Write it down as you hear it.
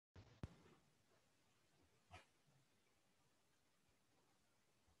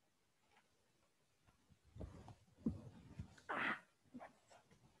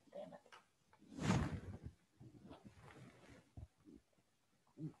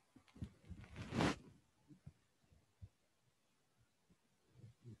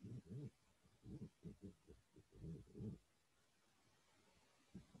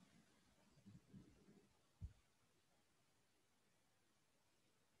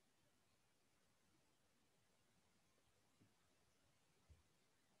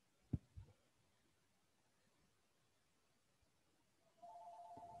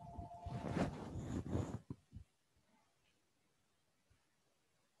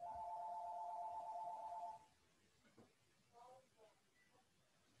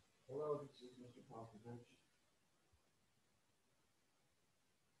Hello, this is Mr. Popovich.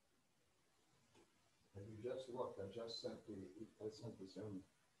 Have you just looked? I just sent the Zoom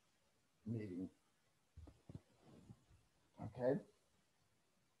meeting. Okay.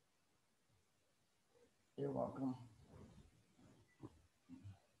 You're welcome.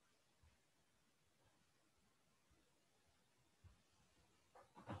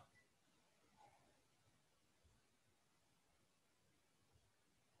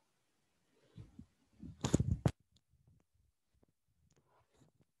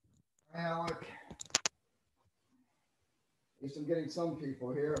 Alec. At least I'm getting some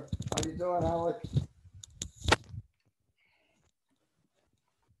people here. How you doing, Alec?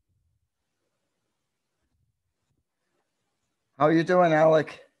 How you doing,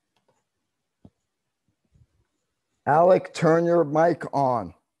 Alec? Alec, turn your mic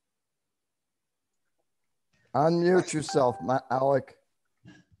on. Unmute yourself, Alec.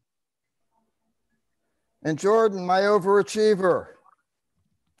 And Jordan, my overachiever.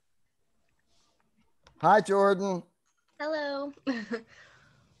 Hi, Jordan. Hello.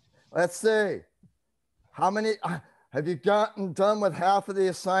 Let's see. How many have you gotten done with half of the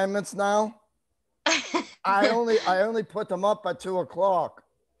assignments now? I only put them up at 2 o'clock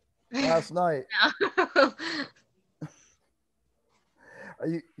last night. No.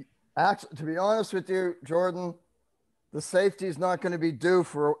 Actually, to be honest with you, Jordan, the safety is not going to be due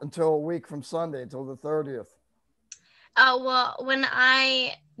until a week from Sunday, until the 30th. Oh, well, when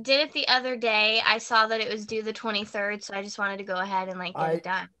I did it the other day, I saw that it was due the 23rd, so I just wanted to go ahead and get it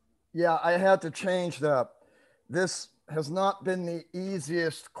done. Yeah, I had to change that. This has not been the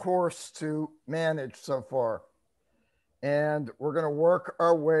easiest course to manage so far, and we're going to work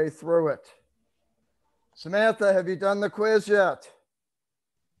our way through it. Samantha, have you done the quiz yet?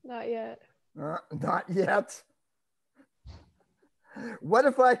 Not yet. Not yet. What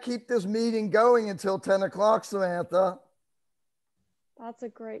if I keep this meeting going until 10 o'clock, Samantha? That's a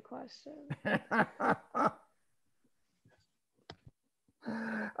great question. All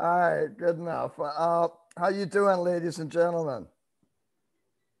right, good enough. How you doing, ladies and gentlemen?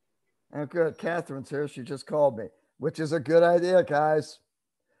 Oh, good. Catherine's here. She just called me, which is a good idea, guys.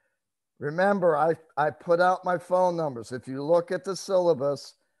 Remember, I put out my phone numbers. If you look at the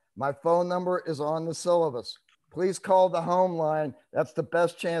syllabus, my phone number is on the syllabus. Please call the home line. That's the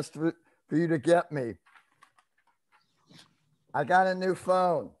best chance for you to get me. I got a new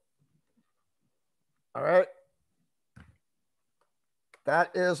phone. All right.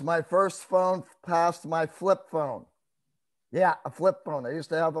 That is my first phone past my flip phone. Yeah, a flip phone. I used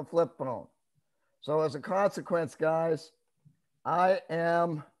to have a flip phone. So as a consequence, guys,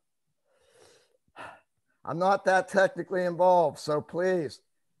 I'm not that technically involved. So please,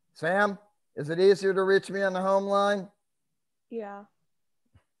 Sam, is it easier to reach me on the home line? Yeah.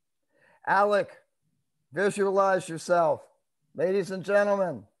 Alec, visualize yourself. Ladies and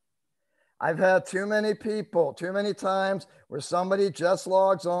gentlemen, I've had too many people, too many times where somebody just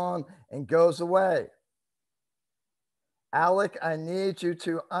logs on and goes away. Alec, I need you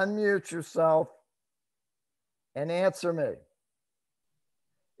to unmute yourself and answer me.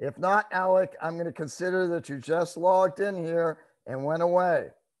 If not, Alec, I'm going to consider that you just logged in here and went away,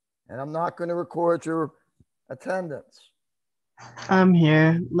 and I'm not going to record your attendance. I'm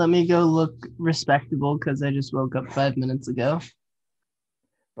here. Let me go look respectable because I just woke up 5 minutes ago.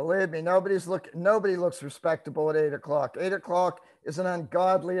 Believe me, nobody looks respectable at 8 o'clock. 8 o'clock is an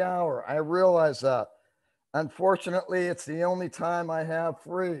ungodly hour. I realize that. Unfortunately, it's the only time I have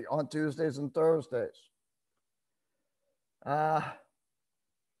free on Tuesdays and Thursdays. How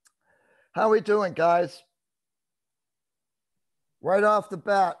are we doing, guys? Right off the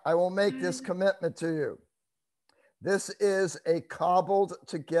bat, I will make this commitment to you. This is a cobbled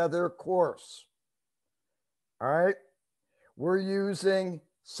together course. All right. We're using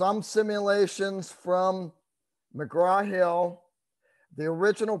some simulations from McGraw-Hill. The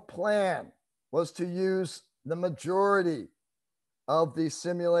original plan was to use the majority of the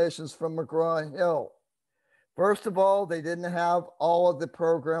simulations from McGraw-Hill. First of all, they didn't have all of the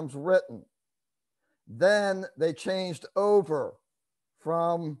programs written. Then they changed over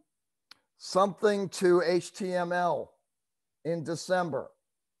from something to HTML in December,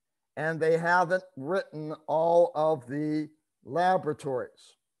 and they haven't written all of the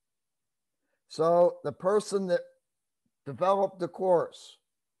laboratories. So the person that developed the course,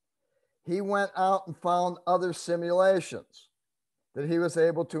 he went out and found other simulations that he was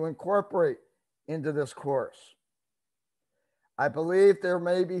able to incorporate into this course. I believe there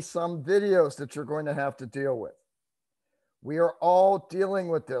may be some videos that you're going to have to deal with. We are all dealing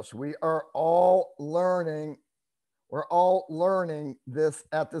with this. We are all learning We're all learning this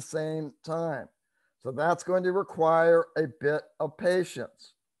at the same time. So that's going to require a bit of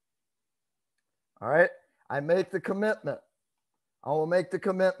patience. All right. I make the commitment. I will make the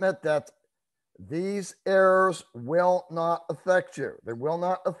commitment that these errors will not affect you. They will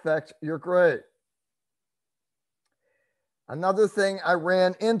not affect your grade. Another thing I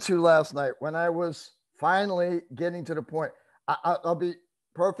ran into last night when I was finally getting to the point, I'll be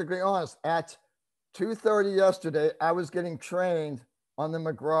perfectly honest, at 2:30 yesterday, I was getting trained on the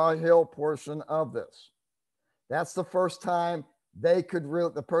McGraw-Hill portion of this. That's the first time they could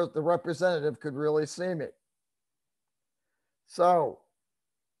really, the representative could really see me. So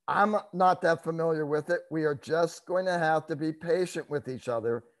I'm not that familiar with it. We are just going to have to be patient with each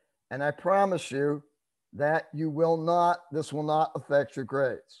other. And I promise you that this will not affect your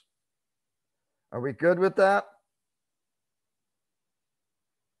grades. Are we good with that?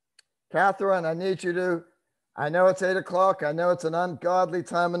 Catherine, I need you to, I know it's 8 o'clock. I know it's an ungodly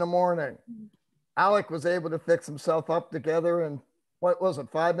time in the morning. Alec was able to fix himself up together in, what was it,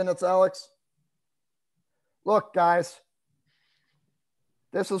 5 minutes, Alex? Look, guys,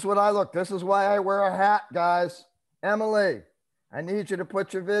 this is what I look. This is why I wear a hat, guys. Emily, I need you to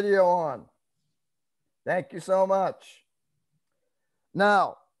put your video on. Thank you so much.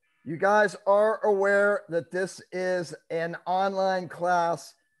 Now, you guys are aware that this is an online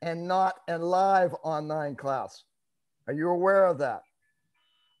class and not a live online class. Are you aware of that?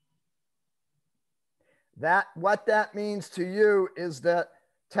 What that means to you is that,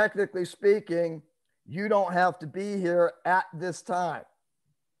 technically speaking, you don't have to be here at this time.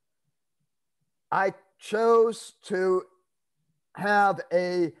 I chose to have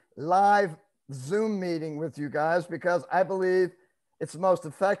a live Zoom meeting with you guys because I believe it's the most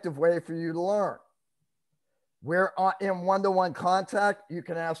effective way for you to learn. We're in one-to-one contact. You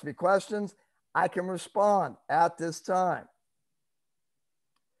can ask me questions. I can respond at this time.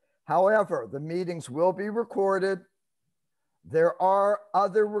 However, the meetings will be recorded. There are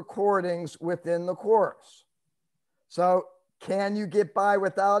other recordings within the course. So can you get by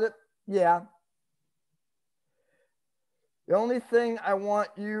without it? Yeah. The only thing I want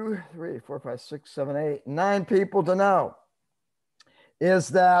you, 3, 4, 5, 6, 7, 8, 9 people to know is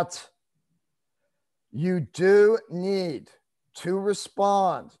that you do need to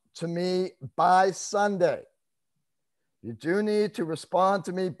respond to me by Sunday. You do need to respond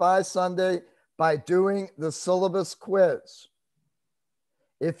to me by Sunday by doing the syllabus quiz.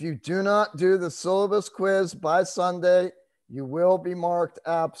 If you do not do the syllabus quiz by Sunday, you will be marked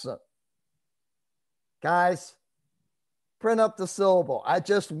absent. Guys, print up the syllable. I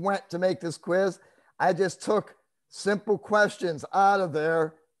just went to make this quiz. I just took simple questions out of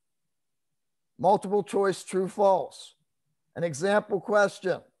there. Multiple choice, true, false. An example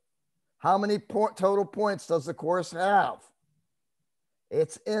question. How many total points does the course have?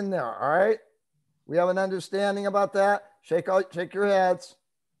 It's in there, all right? We have an understanding about that? Shake your heads.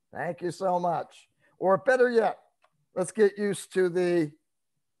 Thank you so much. Or better yet, let's get used to the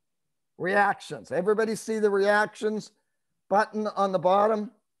reactions. Everybody see the reactions button on the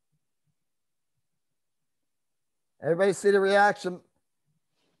bottom? Everybody see the reaction?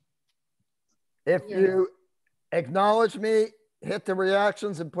 If you acknowledge me, hit the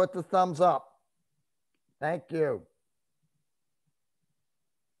reactions and put the thumbs up. Thank you.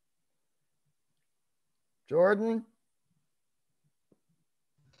 Jordan?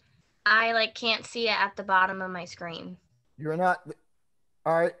 I can't see it at the bottom of my screen. You're not,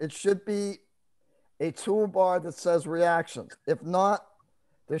 all right, it should be a toolbar that says reactions. If not,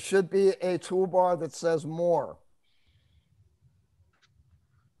 there should be a toolbar that says more.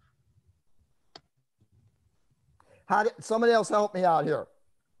 How did somebody else help me out here?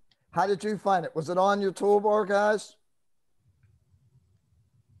 How did you find it? Was it on your toolbar, guys?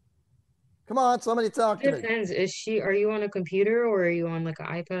 Come on, somebody talk to me. It depends. Are you on a computer or are you on like an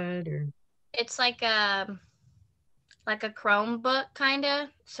iPad or? It's like a Chromebook kind of,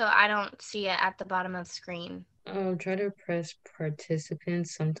 so I don't see it at the bottom of the screen. Oh, try to press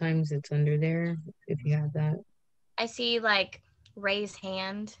participants. Sometimes it's under there if you have that. I see raise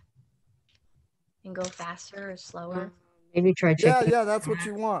hand and go faster or slower. Maybe try checking. Yeah, that's what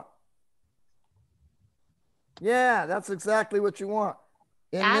you want. Yeah, that's exactly what you want.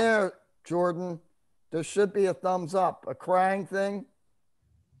 In there, Jordan, there should be a thumbs up, a crying thing.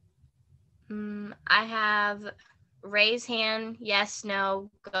 I have raise hand, yes,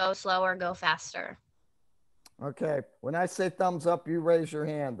 no, go slower, go faster. Okay. When I say thumbs up, you raise your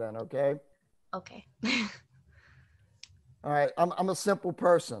hand then, okay? Okay. All right. I'm a simple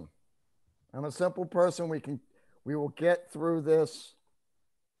person. I'm a simple person. We will get through this.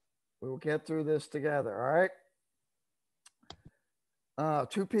 We will get through this together. All right.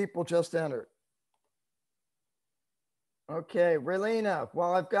 Two people just entered. Okay, Raylina,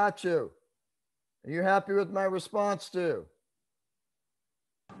 well, I've got you. Are you happy with my response to?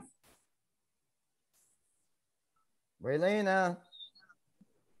 Raylina,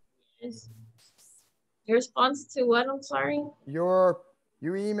 Yes. Your response to what? I'm sorry. you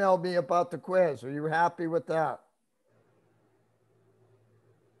emailed me about the quiz. Are you happy with that?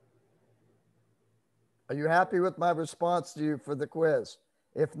 Are you happy with my response to you for the quiz?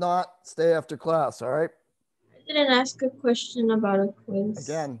 If not, stay after class, all right? I didn't ask a question about a quiz.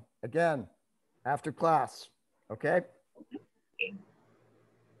 Again, after class, okay?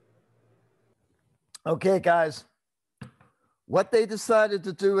 Okay, guys. What they decided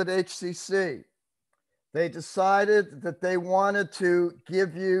to do at HCC, they decided that they wanted to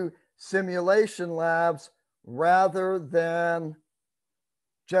give you simulation labs rather than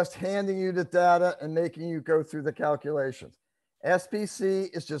just handing you the data and making you go through the calculations. SPC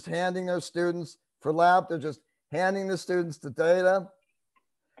is just handing their students, for lab, they're just handing the students the data.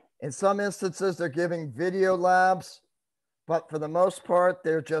 In some instances, they're giving video labs, but for the most part,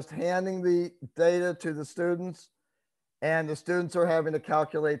 they're just handing the data to the students, and the students are having to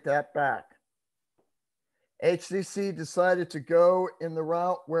calculate that back. HCC decided to go in the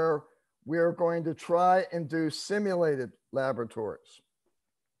route where we're going to try and do simulated laboratories.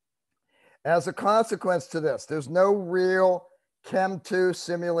 As a consequence to this, there's no real Chem 2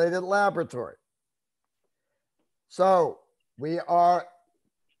 simulated laboratory. So we are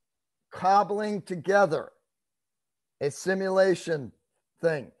cobbling together a simulation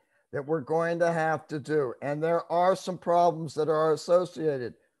thing that we're going to have to do. And there are some problems that are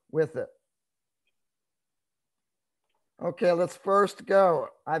associated with it. Okay, let's first go.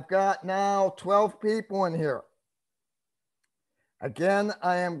 I've got now 12 people in here. Again,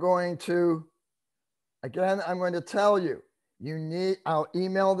 I'm going to tell you, I'll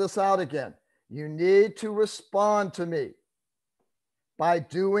email this out again. You need to respond to me by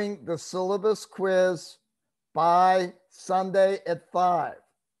doing the syllabus quiz by Sunday at 5.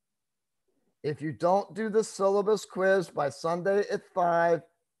 If you don't do the syllabus quiz by Sunday at 5,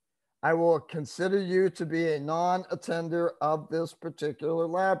 I will consider you to be a non-attender of this particular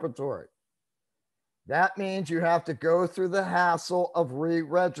laboratory. That means you have to go through the hassle of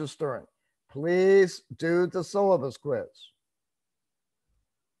re-registering. Please do the syllabus quiz.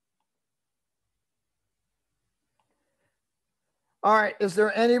 All right, is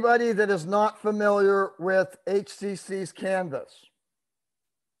there anybody that is not familiar with HCC's Canvas?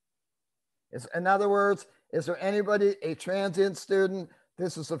 In other words, is there anybody, a transient student,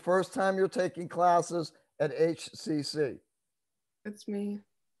 this is the first time you're taking classes at HCC? It's me.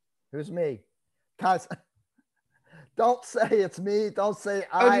 Who's me? Guys, don't say it's me. Don't say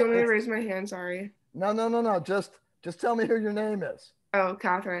Oh, do you want me to raise my hand? Sorry. No. Just tell me who your name is. Oh,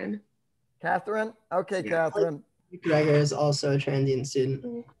 Catherine. Catherine? Okay, yeah. Catherine. Gregor is also a transient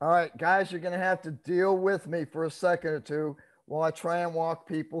student. All right, guys, you're going to have to deal with me for a second or two while I try and walk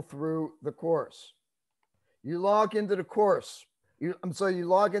people through the course. You log into the course. You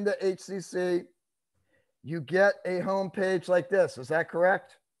log into HCC. You get a home page like this. Is that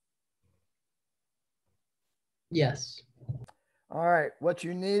correct? Yes. All right. What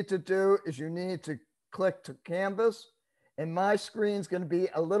you need to do is you need to click to Canvas. And my screen's going to be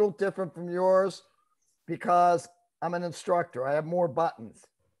a little different from yours because I'm an instructor. I have more buttons,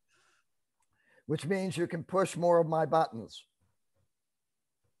 which means you can push more of my buttons.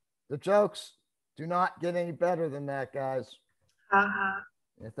 The jokes do not get any better than that, guys. Ha-ha.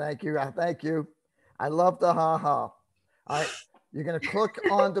 Yeah, thank you. Thank you. I love the ha-ha. All right. You're going to click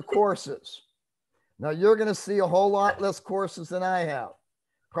on the courses. Now, you're going to see a whole lot less courses than I have.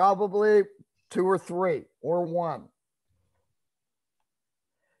 Probably 2 or 3 or 1.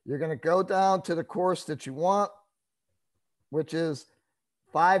 You're going to go down to the course that you want, which is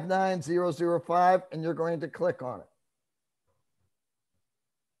 59005, and you're going to click on it.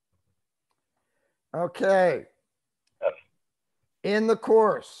 Okay. In the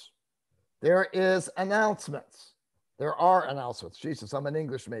course, there is announcements. There are announcements. Jesus, I'm an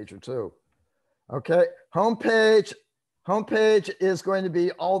English major too. Okay. Homepage is going to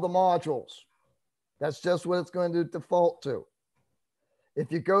be all the modules. That's just what it's going to default to.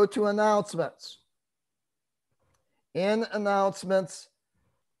 If you go to announcements, in announcements,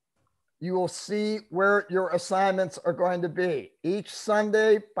 you will see where your assignments are going to be. Each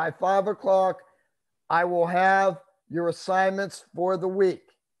Sunday by 5 o'clock, I will have your assignments for the week,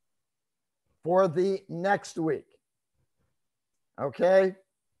 for the next week. Okay?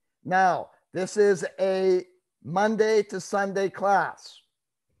 Now, this is a Monday to Sunday class.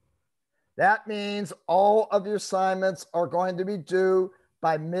 That means all of your assignments are going to be due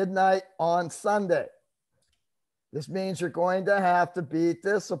by midnight on Sunday. This means you're going to have to be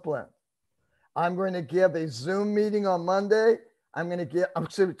disciplined. I'm going to give a Zoom meeting on Monday. I'm going to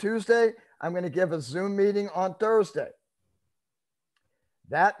give, Tuesday. I'm going to give a Zoom meeting on Thursday.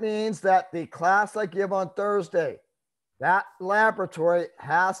 That means that the class I give on Thursday, that laboratory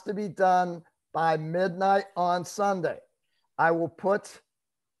has to be done by midnight on Sunday. I will put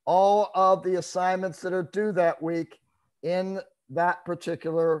all of the assignments that are due that week in this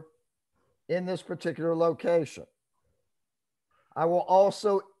particular location. I will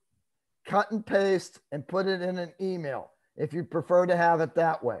also cut and paste and put it in an email if you prefer to have it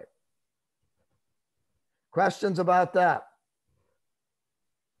that way. Questions about that?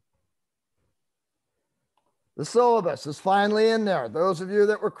 The syllabus is finally in there. Those of you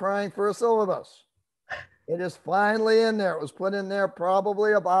that were crying for a syllabus, it is finally in there. It was put in there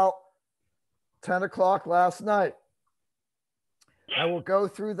probably about 10 o'clock last night. I will go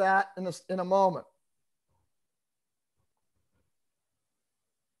through that in a moment.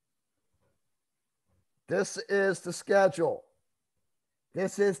 This is the schedule.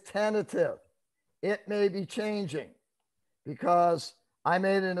 This is tentative. It may be changing because I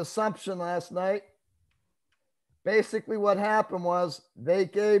made an assumption last night. Basically what happened was they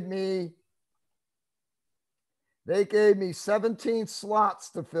gave me 17 slots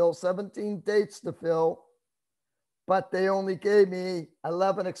to fill, 17 dates to fill, but they only gave me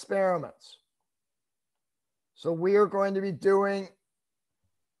 11 experiments. So we are going to be doing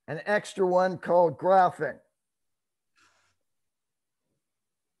an extra one called graphing.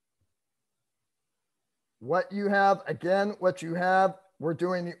 What you have, we're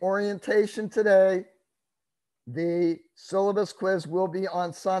doing the orientation today. The syllabus quiz will be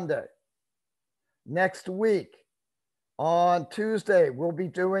on Sunday. Next week, on Tuesday, we'll be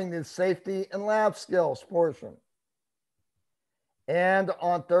doing the safety and lab skills portion. And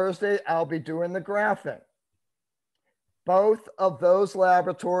on Thursday, I'll be doing the graphing. Both of those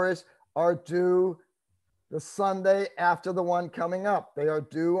laboratories are due the Sunday after the one coming up. They are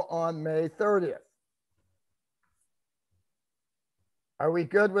due on May 30th. Are we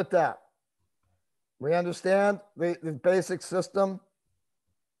good with that? We understand the basic system?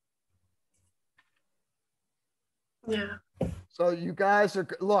 Yeah. So you guys are,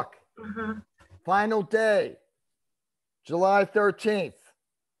 look, final day, July 13th.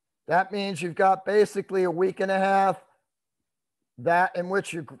 That means you've got basically a week and a half that in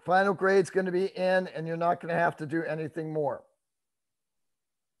which your final grade's going to be in, and you're not going to have to do anything more.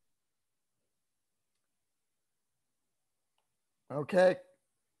 Okay.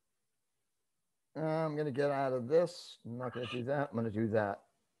 I'm going to get out of this. I'm not going to do that. I'm going to do that.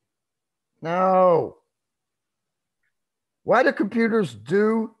 No. Why do computers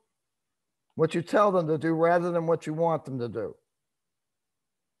do what you tell them to do rather than what you want them to do?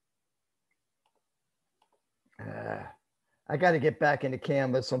 I got to get back into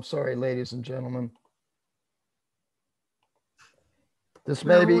Canvas. I'm sorry, ladies and gentlemen. This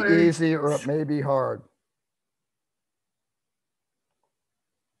may be easy or it may be hard.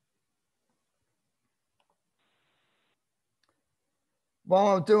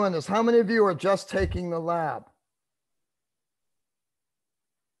 While I'm doing this, how many of you are just taking the lab?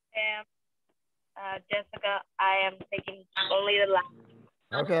 Jessica, I am taking only the lab.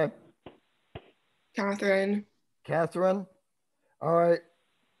 Okay. Catherine. All right.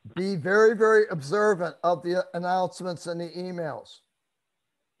 Be very, very observant of the announcements and the emails,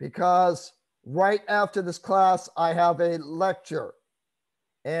 because right after this class, I have a lecture,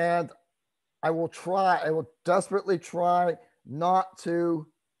 and I will desperately try not to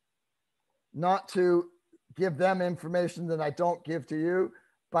give them information that I don't give to you,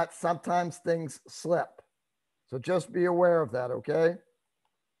 but sometimes things slip. So just be aware of that, okay?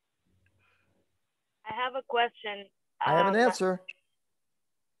 I have a question. I have an answer.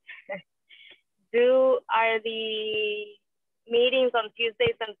 Are the meetings on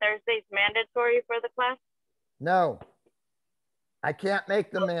Tuesdays and Thursdays mandatory for the class? No, I can't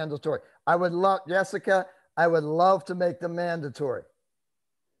make them mandatory. I would love, Jessica, I would love to make them mandatory,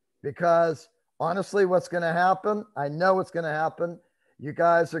 because honestly, what's going to happen, I know what's going to happen. You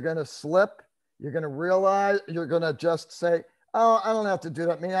guys are going to slip. You're going to realize, you're going to just say, oh, I don't have to do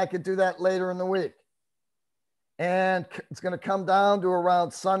that. I mean, I could do that later in the week. And it's going to come down to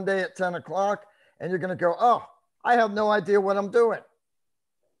around Sunday at 10 o'clock. And you're going to go, oh, I have no idea what I'm doing.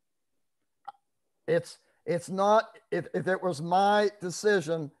 It's not, if it was my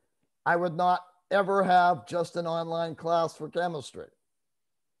decision, I would not ever have just an online class for chemistry.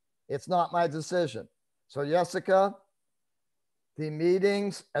 It's not my decision. So Jessica, The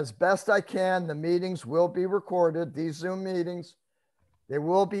meetings, as best I can, the meetings will be recorded. These Zoom meetings, they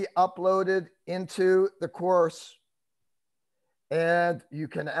will be uploaded into the course and you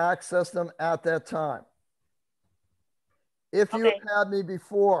can access them at that time. If you Okay. have had me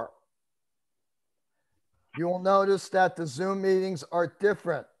before, you will notice that the Zoom meetings are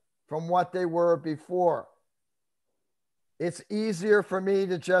different from what they were before. It's easier for me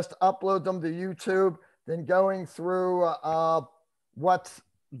to just upload them to YouTube than going through what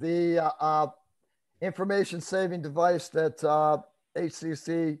the information saving device that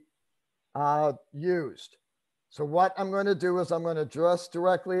HCC used. So what I'm going to do is I'm going to just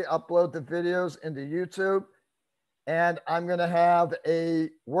directly upload the videos into YouTube, and I'm going to have a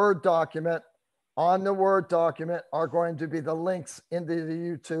Word document. On the Word document are going to be the links into the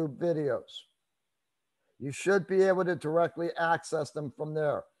YouTube videos. You should be able to directly access them from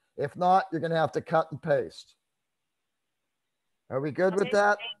there. If not, you're going to have to cut and paste. Are we good with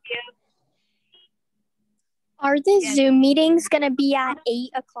that? Thank you. Are the Yes. Zoom meetings going to be at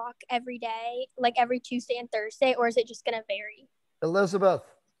 8 o'clock every day, like every Tuesday and Thursday, or is it just going to vary? Elizabeth,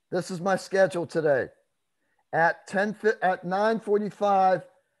 this is my schedule today. At 9:45,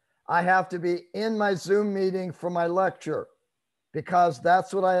 I have to be in my Zoom meeting for my lecture because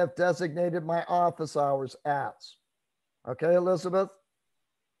that's what I have designated my office hours as. Okay, Elizabeth?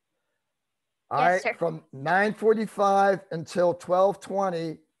 All Yes, right, sir. from 9:45 until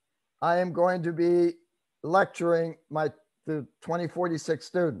 12:20, I am going to be lecturing the 2046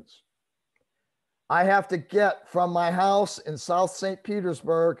 students. I have to get from my house in South St.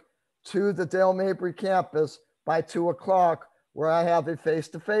 Petersburg to the Dale Mabry campus by 2 o'clock, where I have a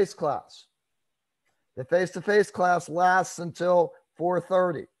face-to-face class. The face-to-face class lasts until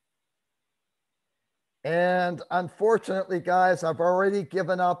 4:30. And unfortunately, guys, I've already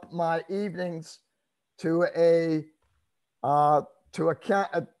given up my evenings to a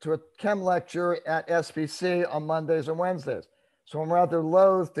chem lecture at SPC on Mondays and Wednesdays. So I'm rather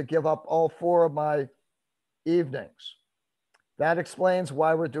loath to give up all 4 of my evenings. That explains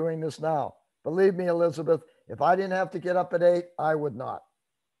why we're doing this now. Believe me, Elizabeth, if I didn't have to get up at 8, I would not.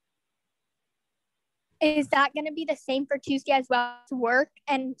 Is that going to be the same for Tuesday as well to work?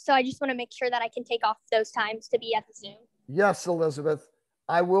 And so I just want to make sure that I can take off those times to be at the Zoom. Yes, Elizabeth,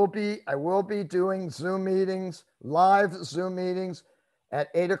 I will be doing Zoom meetings, live Zoom meetings at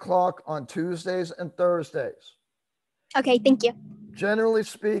 8 o'clock on Tuesdays and Thursdays. Okay, thank you. Generally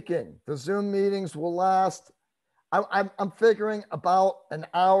speaking, the Zoom meetings will last, I'm figuring about an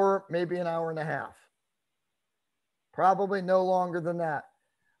hour, maybe an hour and a half. Probably no longer than that.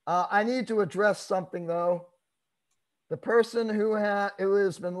 I need to address something though. The person who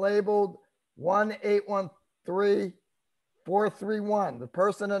has been labeled 1-813-431, the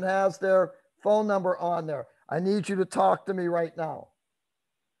person that has their phone number on there, I need you to talk to me right now.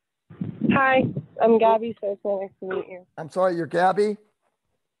 Hi, I'm Gabby Sosa. Nice to meet you. I'm sorry, you're Gabby?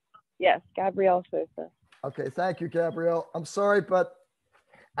 Yes, Gabrielle Sosa. Okay, thank you, Gabrielle. I'm sorry, but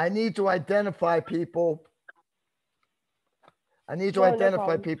I need to identify people. No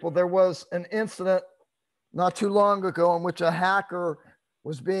problem. There was an incident not too long ago in which a hacker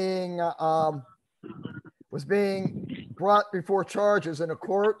was being brought before charges in a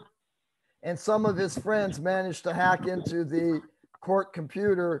court, and some of his friends managed to hack into the court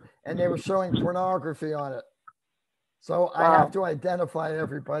computer and they were showing pornography on it. So I have to identify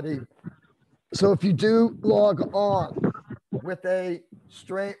everybody. So if you do log on with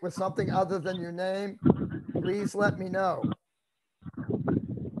something other than your name, please let me know.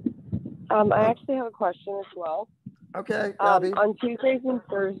 I actually have a question as well. Okay, Gabby. On Tuesdays and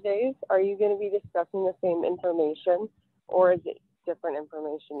Thursdays, are you going to be discussing the same information, or is it different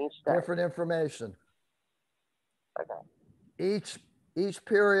information each day? Different information. Okay. Each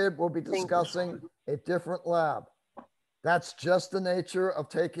period will be discussing a different lab. That's just the nature of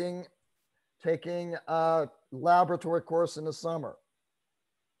taking a laboratory course in the summer.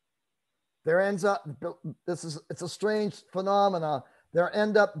 It's a strange phenomena. There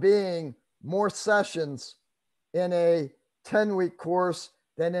end up being more sessions in a 10-week course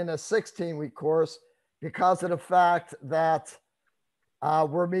than in a 16-week course because of the fact that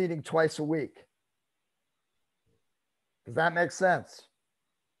we're meeting twice a week. Does that make sense?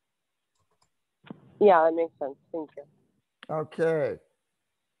 Yeah, it makes sense. Thank you. Okay.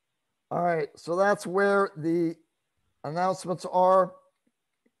 All right. So that's where the announcements are.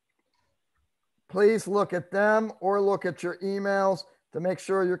 Please look at them or look at your emails to make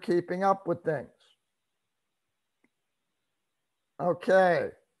sure you're keeping up with things.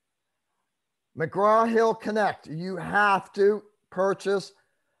 Okay. McGraw-Hill Connect. You have to purchase.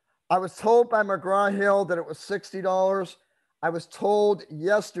 I was told by McGraw-Hill that it was $60. I was told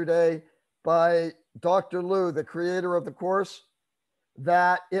yesterday by Dr. Liu, the creator of the course,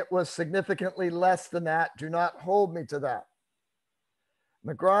 that it was significantly less than that. Do not hold me to that.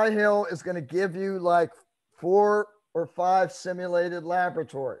 McGraw-Hill is going to give you like 4 or 5 simulated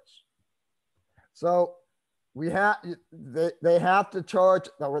laboratories. So we have, they have to charge,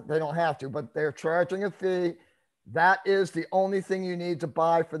 no, they don't have to, but they're charging a fee. That is the only thing you need to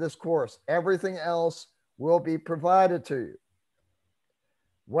buy for this course. Everything else will be provided to you.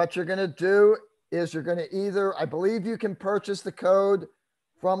 What you're going to do is you're going to either, I believe you can purchase the code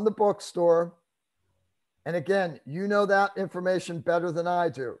from the bookstore. And again, you know that information better than I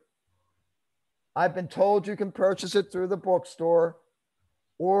do. I've been told you can purchase it through the bookstore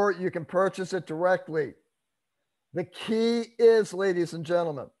or you can purchase it directly. The key is, ladies and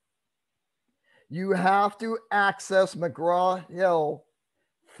gentlemen, you have to access McGraw-Hill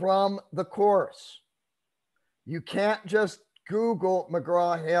from the course. You can't just Google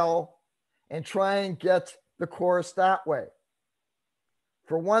McGraw-Hill and try and get the course that way.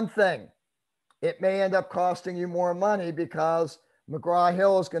 For one thing, it may end up costing you more money because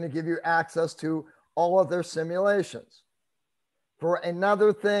McGraw-Hill is going to give you access to all of their simulations. For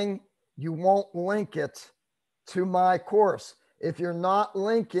another thing, you won't link it to my course. If you're not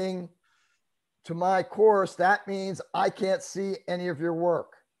linking to my course, that means I can't see any of your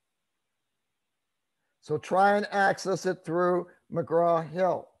work. So try and access it through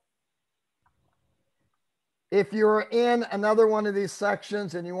McGraw-Hill. If you're in another one of these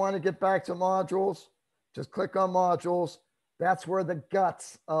sections and you want to get back to modules, just click on modules. That's where the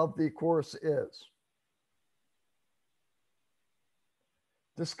guts of the course is.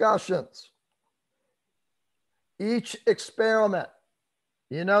 Discussions. Each experiment.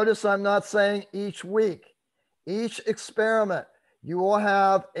 You notice I'm not saying each week. Each experiment, you will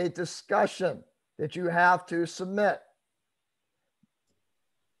have a discussion that you have to submit.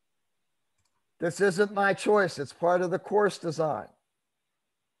 This isn't my choice. It's part of the course design.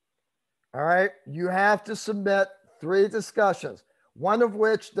 All right. You have to submit 3 discussions, one of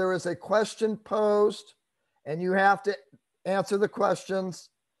which there is a question posed and you have to answer the questions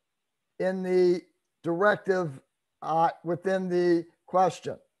in the directive within the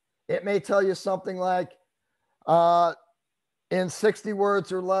question. It may tell you something like, in 60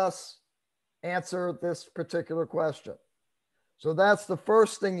 words or less, answer this particular question. So that's the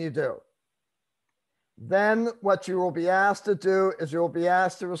first thing you do. Then what you will be asked to do is you'll be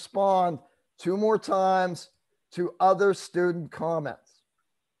asked to respond 2 more times to other student comments.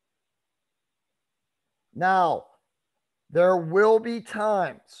 Now, there will be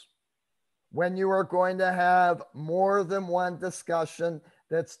times when you are going to have more than one discussion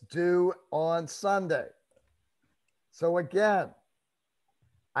that's due on Sunday. So again,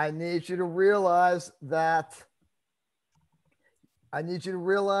 I need you to realize that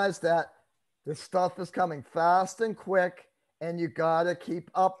this stuff is coming fast and quick and you got to keep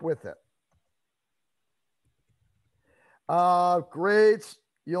up with it. Grades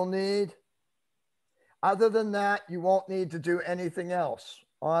you'll need. Other than that, you won't need to do anything else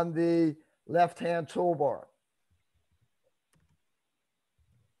on the left-hand toolbar.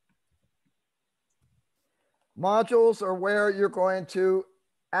 Modules are where you're going to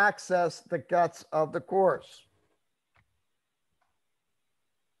access the guts of the course.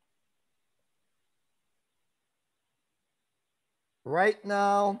 Right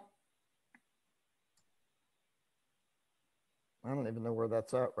now, I don't even know where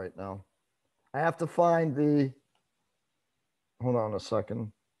that's at right now. I have to find the, hold on a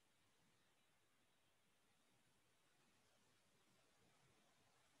second.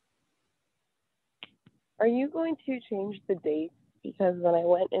 Are you going to change the dates? Because when I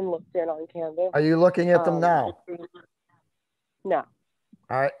went and looked at it on Canvas. Are you looking at them now? No.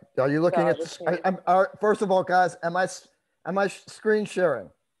 All right. Are you looking at the, first of all, guys, am I screen sharing?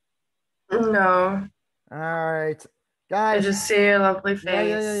 No. All right. Guys. I just see your lovely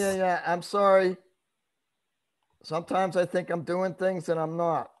face. Yeah. I'm sorry. Sometimes I think I'm doing things and I'm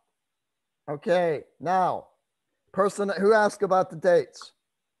not. Okay. Now, person who asked about the dates?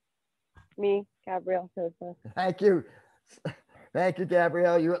 Me, Gabrielle Sosa. Thank you. Thank you,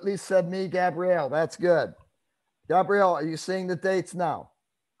 Gabrielle. You at least said me, Gabrielle. That's good. Gabrielle, are you seeing the dates now?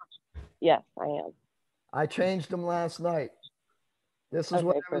 Yes, I am. I changed them last night. This is Okay,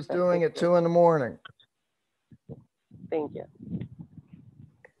 what I was perfect. doing at 2 in the morning. Thank you.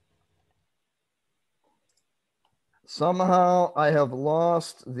 Somehow I have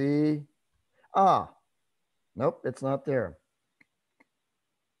lost the, nope, it's not there.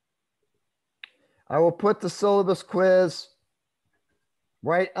 I will put the syllabus quiz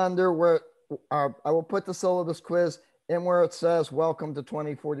right under where, I will put the syllabus quiz in where it says, welcome to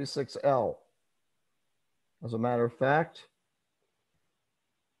 2046L. As a matter of fact,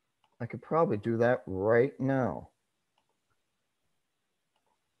 I could probably do that right now.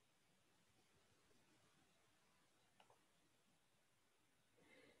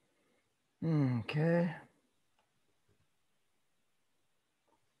 Okay.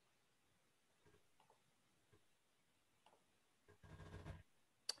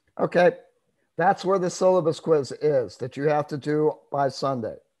 Okay, that's where the syllabus quiz is that you have to do by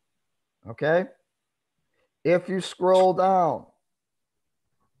Sunday. Okay. If you scroll down,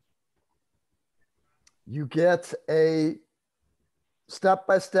 you get a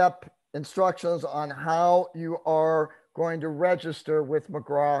step-by-step instructions on how you are going to register with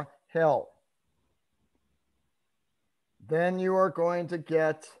McGraw-Hill. Then you are going to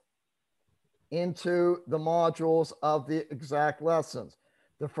get into the modules of the exact lessons.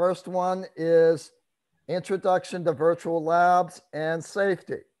 The first one is Introduction to Virtual Labs and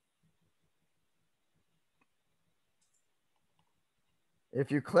Safety.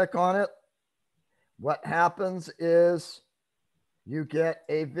 If you click on it, what happens is you get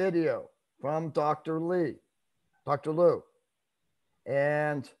a video from Dr. Lou.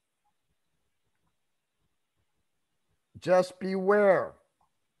 And just beware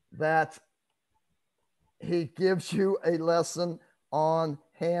that he gives you a lesson on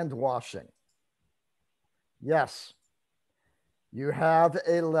hand washing. Yes, you have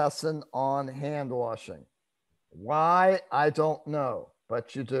a lesson on hand washing. Why? I don't know,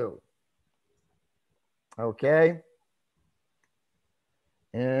 but you do. Okay.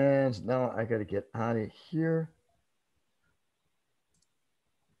 And now I got to get out of here.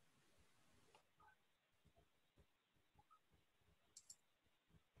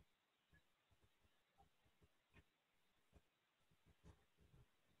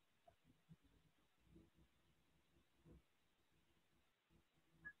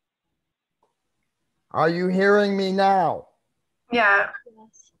 Are you hearing me now? Yeah.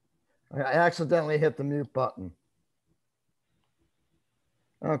 I accidentally hit the mute button.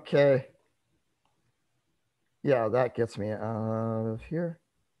 Okay. Yeah, that gets me out of here.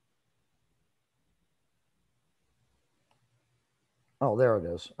 Oh, there it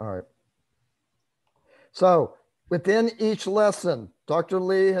is. All right. So within each lesson, Dr.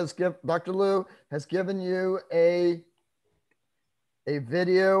 Lou has given you a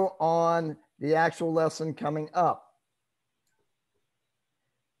video on the actual lesson coming up.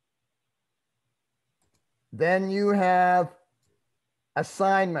 Then you have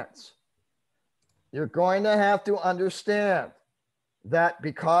assignments. You're going to have to understand that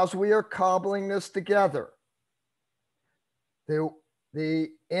because we are cobbling this together,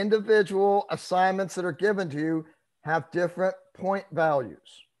 the individual assignments that are given to you have different point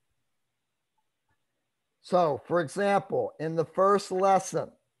values. So, for example, in the first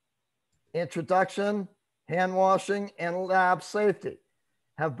lesson, introduction, hand washing, and lab safety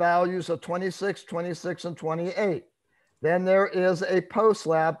have values of 26, 26, and 28. Then there is a post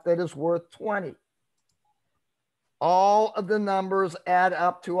lab that is worth 20. All of the numbers add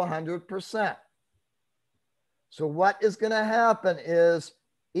up to 100%. So what is going to happen is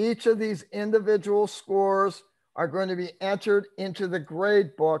each of these individual scores are going to be entered into the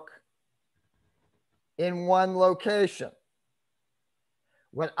grade book in one location.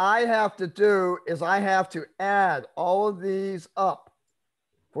 What I have to do is I have to add all of these up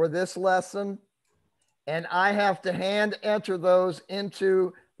for this lesson, and I have to hand enter those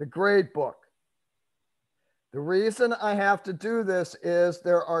into the grade book. The reason I have to do this is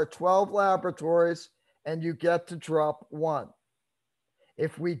there are 12 laboratories and you get to drop one.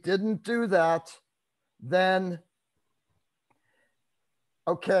 If we didn't do that, then,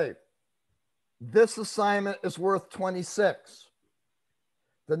 okay, this assignment is worth 26.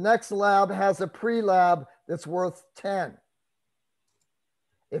 The next lab has a pre-lab that's worth 10.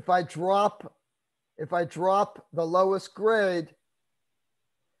 If I drop the lowest grade,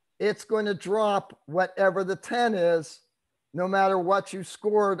 it's going to drop whatever the 10 is, no matter what you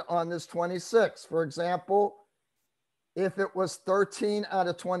scored on this 26. For example, if it was 13 out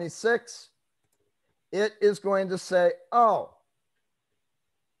of 26, it is going to say, oh,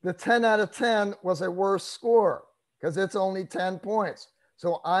 the 10 out of 10 was a worse score because it's only 10 points.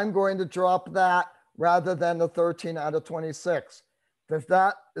 So I'm going to drop that rather than the 13 out of 26. Is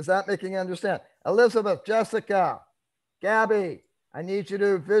that making you understand? Elizabeth, Jessica, Gabby, I need you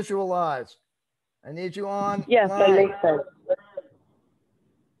to visualize. I need you on. Yes, that makes sense.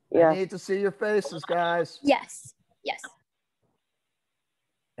 Yeah. I need to see your faces, guys. Yes. Yes.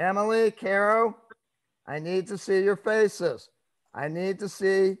 Emily, Caro, I need to see your faces. I need to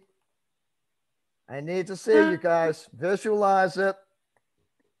see I need to see you guys. Visualize it.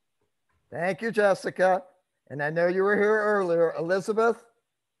 Thank you, Jessica. And I know you were here earlier. Elizabeth?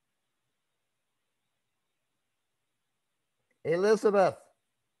 Elizabeth?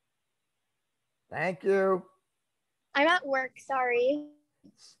 Thank you. I'm at work, sorry.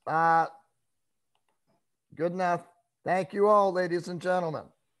 Good enough. Thank you all, ladies and gentlemen.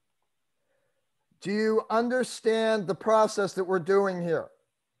 Do you understand the process that we're doing here?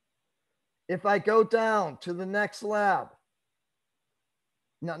 If I go down to the next lab,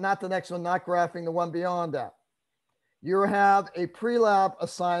 no, not the next one, not graphing, the one beyond that. You have a pre-lab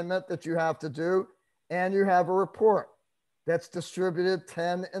assignment that you have to do, and you have a report that's distributed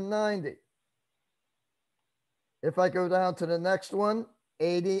 10 and 90. If I go down to the next one,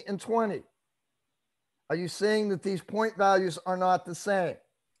 80 and 20. Are you seeing that these point values are not the same?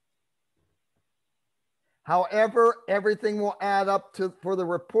 However, everything will add up to for the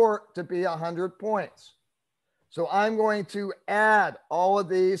report to be 100 points. So I'm going to add all of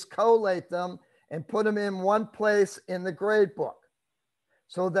these, collate them, and put them in one place in the grade book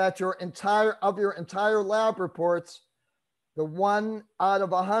so that your entire lab reports, the 1 out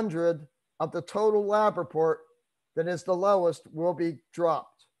of 100 of the total lab report that is the lowest will be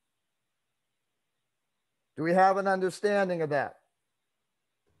dropped. Do we have an understanding of that?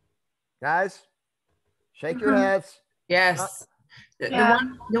 Guys, shake your heads. Yes.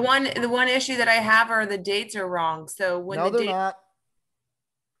 The one issue that I have are the dates are wrong. So when no, they're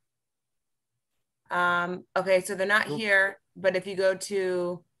not. Okay, so they're not here, but if you go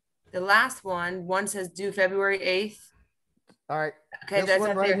to the last one, one says due February 8th. All right. Okay, this that's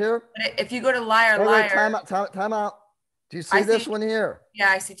one up right there. here. But if you go to liar, wait, time out. Do you see this one here? Yeah,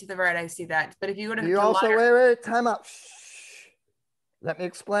 I see to the right. I see that. But if you go to do you also liar, wait, time out. Shh. Let me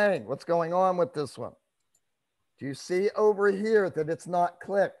explain what's going on with this one. Do you see over here that it's not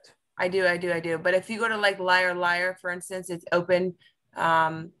clicked? I do. But if you go to like liar, for instance, it's open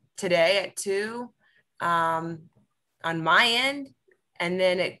today at 2 on my end, and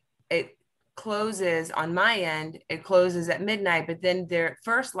then it closes on my end. It closes at midnight, but then their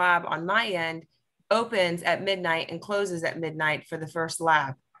first lab on my end opens at midnight and closes at midnight for the first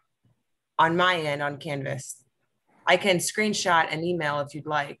lab on my end on Canvas. I can screenshot and email if you'd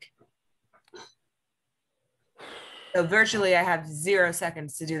like. So virtually I have 0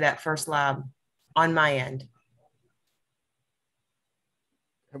 seconds to do that first lab on my end.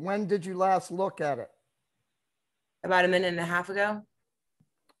 And when did you last look at it? About a minute and a half ago.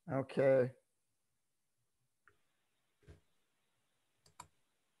 Okay.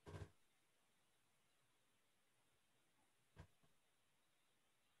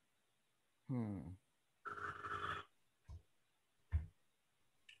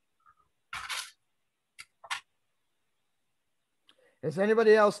 Has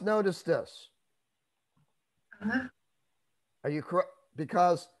anybody else noticed this? Are you correct?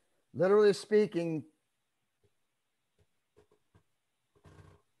 Because literally speaking,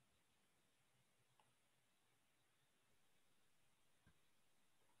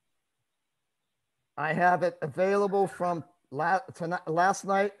 I have it available from last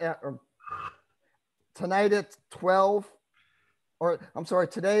night or tonight at 12, or I'm sorry,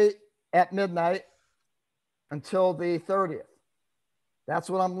 today at midnight until the 30th. That's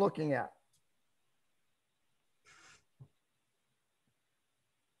what I'm looking at.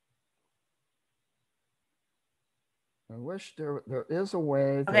 I wish there is a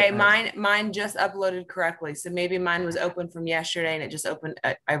way. Okay, mine just uploaded correctly. So maybe mine was open from yesterday and it just opened.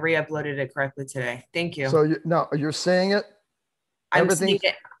 I re-uploaded it correctly today. Thank you. So you're seeing it?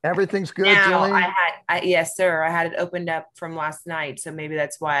 Everything's good, now, Jolene? Yes, sir. I had it opened up from last night. So maybe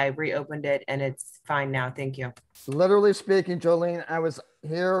that's why I reopened it and it's fine now. Thank you. Literally speaking, Jolene, I was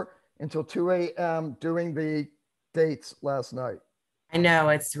here until 2 a.m. doing the dates last night. I know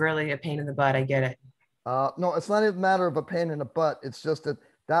it's really a pain in the butt. I get it. No, it's not even a matter of a pain in the butt. It's just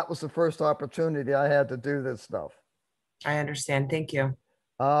that was the first opportunity I had to do this stuff. I understand. Thank you.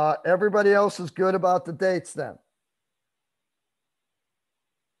 Everybody else is good about the dates then.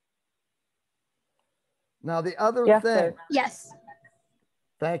 Now, the other thing. Sir. Yes.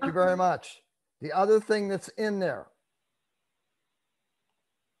 Thank you very much. The other thing that's in there,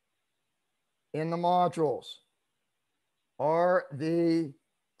 in the modules, are the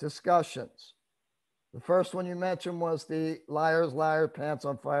discussions. The first one you mentioned was the liar's liar, pants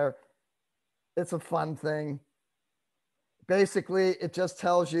on fire. It's a fun thing. Basically, it just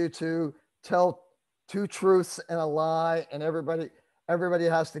tells you to tell 2 truths and a lie, and everybody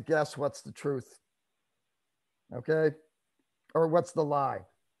has to guess what's the truth. Okay? Or what's the lie.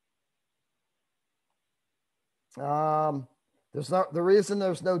 The reason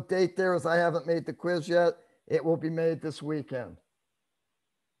there's no date there is I haven't made the quiz yet. It will be made this weekend.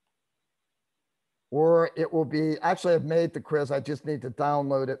 Or it will be, actually I've made the quiz. I just need to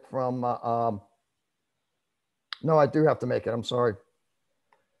download it from, no, I do have to make it. I'm sorry.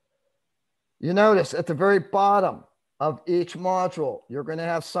 You notice at the very bottom of each module, you're going to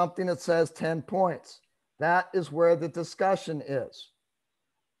have something that says 10 points. That is where the discussion is.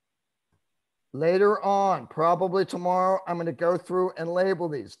 Later on, probably tomorrow, I'm going to go through and label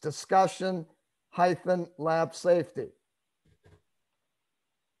these discussion - lab safety.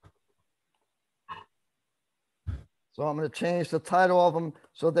 So I'm going to change the title of them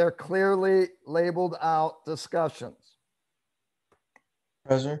so they're clearly labeled out discussions.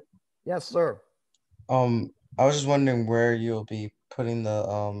 Professor? Yes, sir. I was just wondering where you'll be putting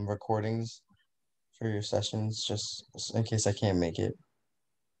the recordings for your sessions, just in case I can't make it.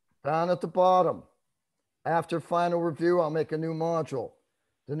 Down at the bottom. After final review, I'll make a new module.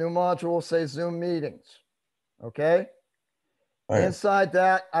 The new module will say Zoom meetings. Okay? All right. Inside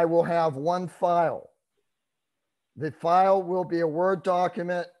that, I will have one file. The file will be a Word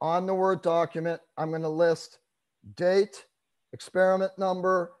document. On the Word document, I'm going to list date, experiment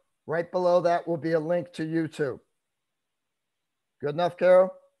number. Right below that will be a link to YouTube. Good enough,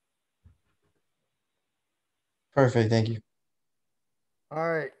 Carol? Perfect. Thank you. All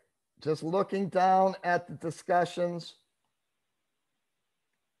right. Just looking down at the discussions.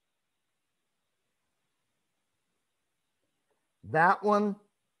 That one,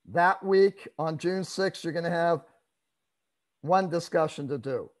 that week on June 6th, you're going to have one discussion to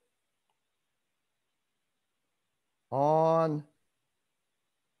do. On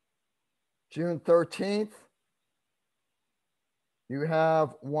June 13th, you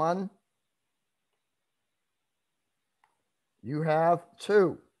have one. You have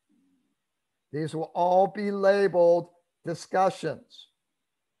two. These will all be labeled discussions.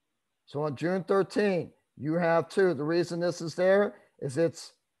 So on June 13th, you have two. The reason this is there is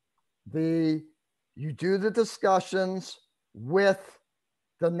you do the discussions with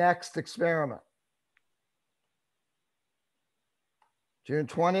the next experiment. June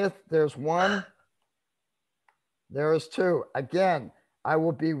 20th, there's one. There is two. Again, I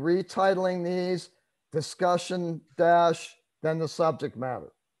will be retitling these discussion dash, then the subject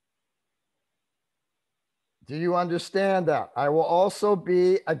matter. Do you understand that? I will also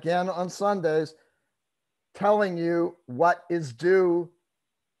be, again on Sundays, telling you what is due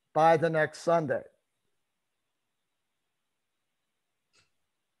by the next Sunday.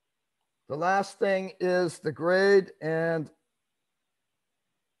 The last thing is the grade, and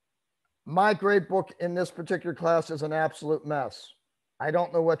my grade book in this particular class is an absolute mess. I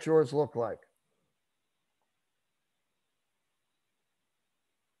don't know what yours look like.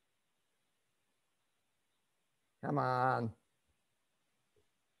 Come on.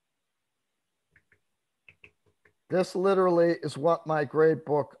 This literally is what my grade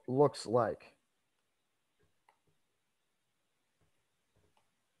book looks like.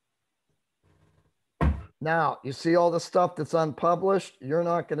 Now, you see all the stuff that's unpublished? You're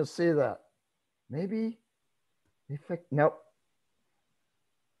not going to see that. Maybe, nope.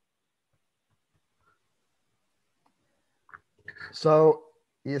 So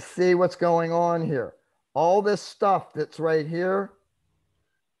you see what's going on here. All this stuff that's right here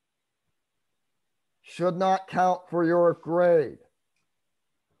should not count for your grade.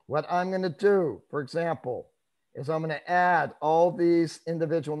 What I'm going to do, for example, is I'm going to add all these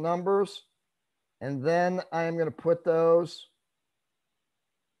individual numbers, and then I am going to put those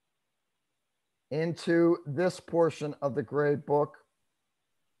into this portion of the grade book.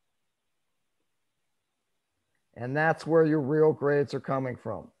 And that's where your real grades are coming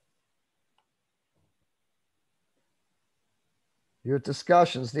from. Your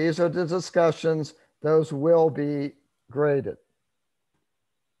discussions, these are the discussions, those will be graded.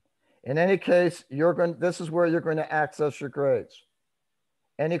 In any case, this is where you're going to access your grades.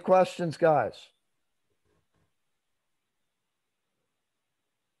 Any questions, guys?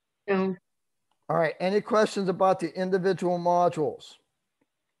 No. All right, any questions about the individual modules?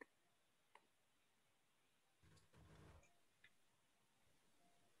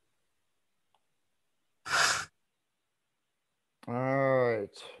 All right,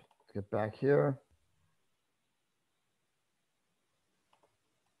 let's get back here.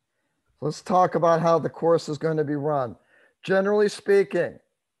 Let's talk about how the course is going to be run. Generally speaking,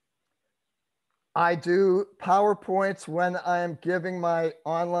 I do PowerPoints when I am giving my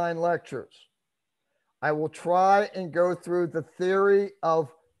online lectures. I will try and go through the theory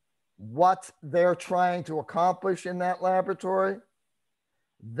of what they're trying to accomplish in that laboratory.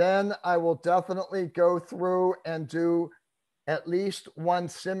 Then I will definitely go through and do at least one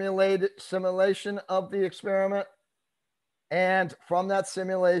simulation of the experiment. And from that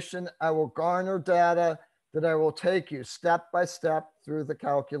simulation, I will garner data that I will take you step by step through the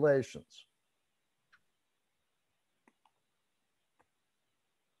calculations.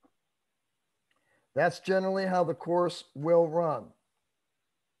 That's generally how the course will run.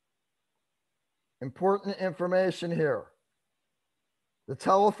 Important information here. The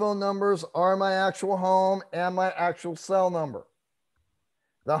telephone numbers are my actual home and my actual cell number.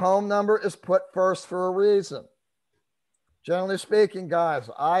 The home number is put first for a reason. Generally speaking, guys,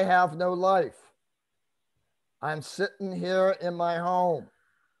 I have no life. I'm sitting here in my home.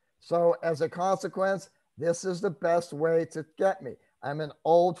 So as a consequence, this is the best way to get me. I'm an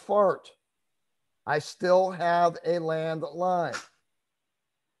old fart. I still have a landline.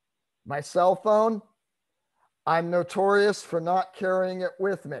 My cell phone, I'm notorious for not carrying it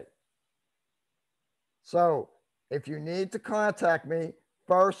with me. So if you need to contact me,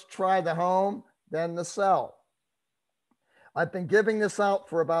 first try the home, then the cell. I've been giving this out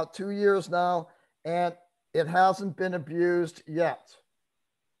for about 2 years now, and it hasn't been abused yet.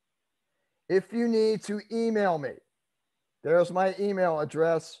 If you need to email me, there's my email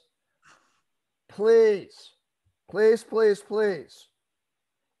address. Please, please, please, please.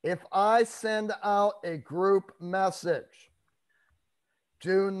 If I send out a group message,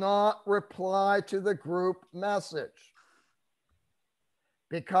 do not reply to the group message.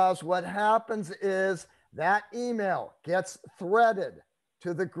 Because what happens is that email gets threaded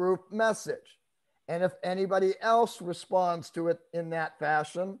to the group message. And if anybody else responds to it in that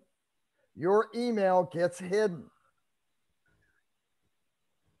fashion, your email gets hidden.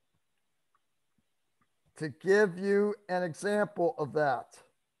 To give you an example of that,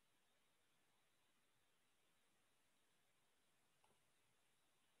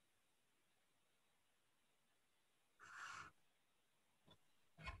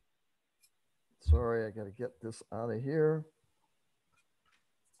 sorry, I got to get this out of here.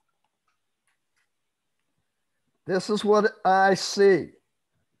 This is what I see.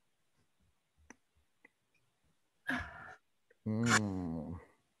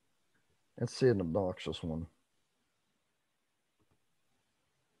 Let's see an obnoxious one.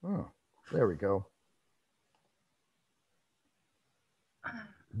 Oh, there we go.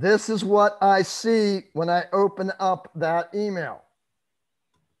 This is what I see when I open up that email.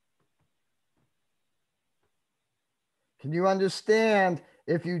 Can you understand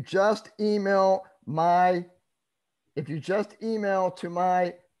if you just email to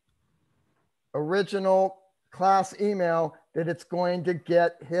my original class email that it's going to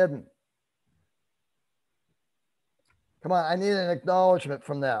get hidden? Come on, I need an acknowledgement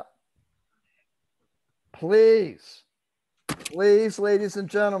from that. Please, please, ladies and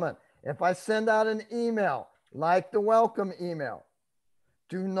gentlemen, if I send out an email like the welcome email,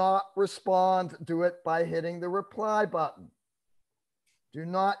 do not respond to it by hitting the reply button. Do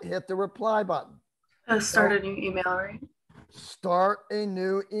not hit the reply button. Start a new email, right? Start a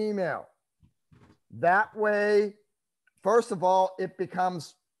new email. That way, first of all, it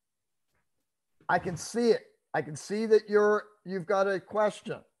becomes, I can see it. I can see that you've got a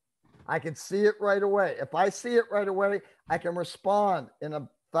question. I can see it right away. If I see it right away, I can respond in a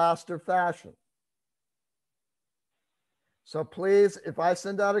faster fashion. So please, if I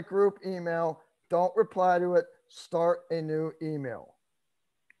send out a group email, don't reply to it. Start a new email.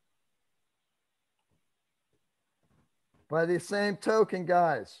 By the same token,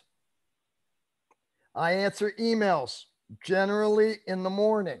 guys, I answer emails generally in the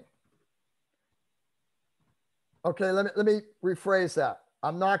morning. Okay, let me rephrase that.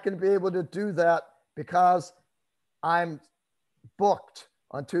 I'm not going to be able to do that because I'm booked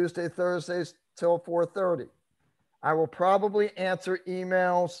on Tuesday, Thursdays till 4:30. I will probably answer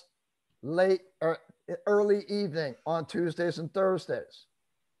emails late or early evening on Tuesdays and Thursdays.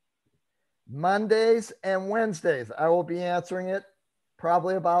 Mondays and Wednesdays, I will be answering it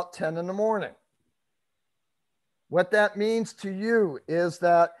probably about 10 in the morning. What that means to you is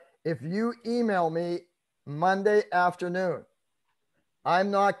that if you email me Monday afternoon,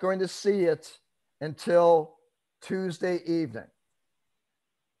 I'm not going to see it until Tuesday evening.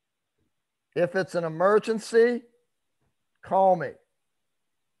 If it's an emergency, call me.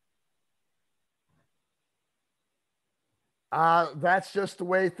 That's just the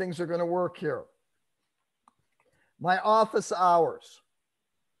way things are going to work here. My office hours.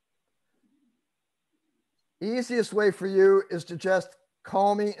 Easiest way for you is to just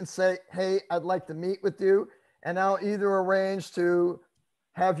call me and say, hey, I'd like to meet with you. And I'll either arrange to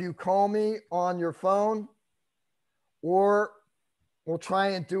have you call me on your phone, or we'll try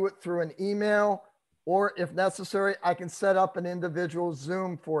and do it through an email, or if necessary, I can set up an individual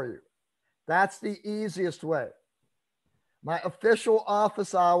Zoom for you. That's the easiest way. My official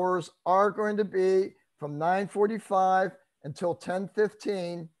office hours are going to be from 9:45 until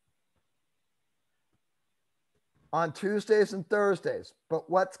 10:15 on Tuesdays and Thursdays. But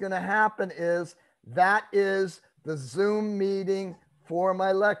what's going to happen is that is the Zoom meeting for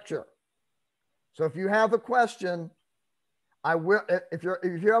my lecture. So if you have a question, I will, if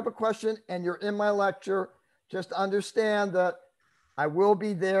you have a question and you're in my lecture, just understand that I will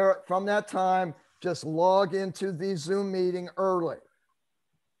be there from that time. Just log into the Zoom meeting early.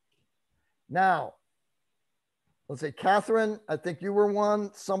 Now, let's see, Catherine, I think you were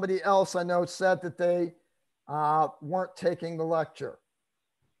one. Somebody else I know said that they weren't taking the lecture.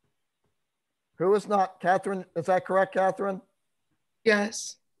 Who is not? Catherine, is that correct, Catherine?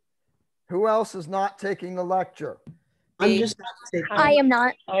 Yes. Who else is not taking the lecture? I'm just not taking. I am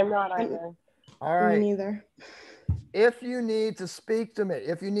not. I'm not either. All right. Me neither. If you need to speak to me,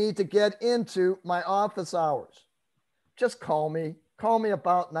 if you need to get into my office hours, just call me. Call me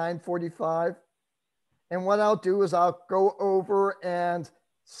about 9:45. And what I'll do is I'll go over and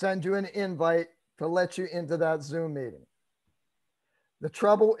send you an invite to let you into that Zoom meeting. The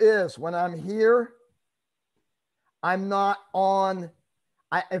trouble is when I'm here, I'm not on,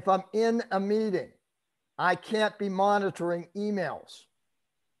 if I'm in a meeting, I can't be monitoring emails.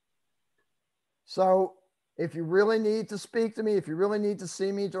 So if you really need to speak to me, if you really need to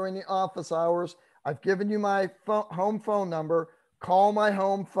see me during the office hours, I've given you my home phone number. Call my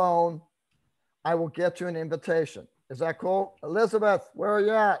home phone. I will get you an invitation. Is that cool? Elizabeth, where are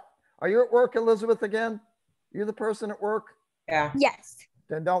you at? Are you at work, Elizabeth, again? You the person at work? Yeah. Yes.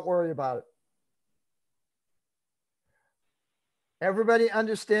 Then don't worry about it. Everybody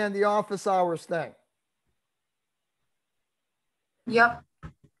understand the office hours thing? Yep.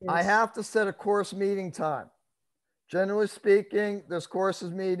 I have to set a course meeting time. Generally speaking, this course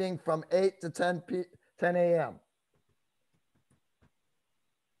is meeting from 8 to 10 a.m.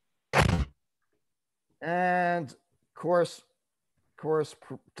 And course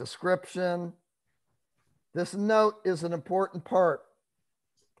description. This note is an important part.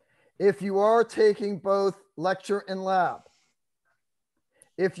 If you are taking both lecture and lab,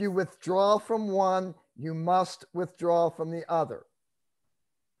 if you withdraw from one, you must withdraw from the other.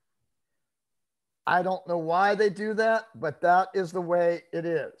 I don't know why they do that, but that is the way it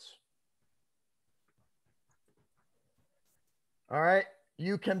is. All right.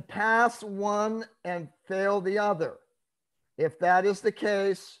 You can pass one and fail the other. If that is the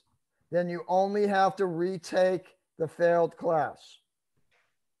case, then you only have to retake the failed class.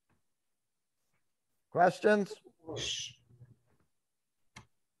 Questions?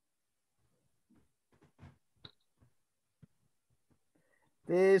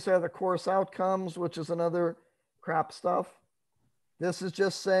 These are the course outcomes, which is another crap stuff. This is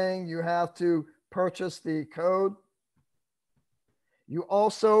just saying you have to purchase the code. You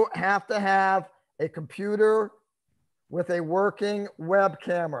also have to have a computer with a working web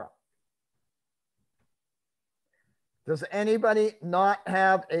camera. Does anybody not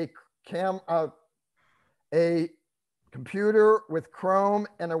have a computer with Chrome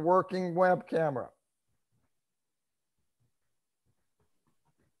and a working web camera?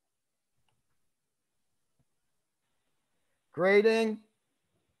 Grading,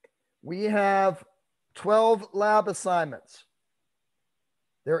 we have 12 lab assignments.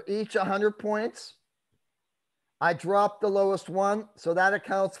 They're each 100 points. I dropped the lowest one, so that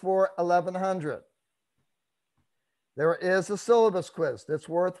accounts for 1,100. There is a syllabus quiz that's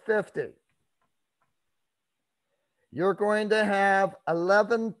worth 50. You're going to have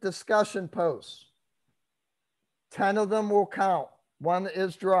 11 discussion posts. 10 of them will count. One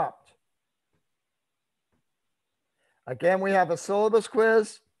is dropped. Again, we have a syllabus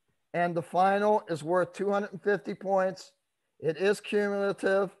quiz, and the final is worth 250 points. It is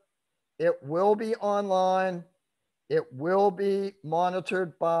cumulative. It will be online. It will be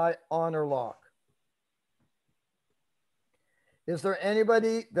monitored by HonorLock. Is there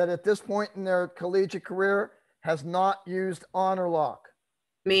anybody that at this point in their collegiate career has not used HonorLock?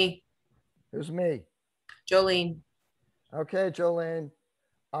 Me. Who's me? Jolene. Okay, Jolene.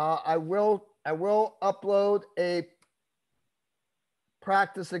 I will upload a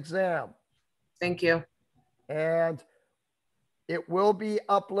practice exam. Thank you. And it will be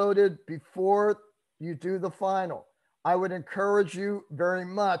uploaded before you do the final. I would encourage you very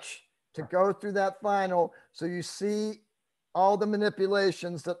much to go through that final so you see all the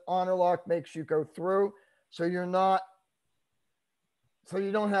manipulations that HonorLock makes you go through, so you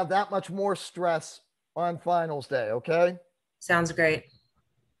don't have that much more stress on finals day, okay? Sounds great.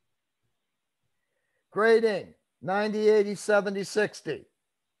 Grading, 90, 80, 70, 60.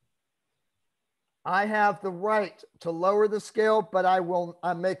 I have the right to lower the scale, but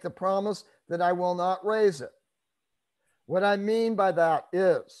I make the promise that I will not raise it. What I mean by that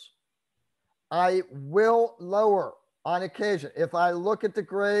is I will lower on occasion. If I look at the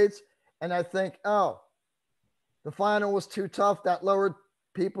grades and I think, oh, the final was too tough, that lowered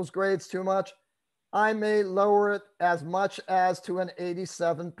people's grades too much, I may lower it as much as to an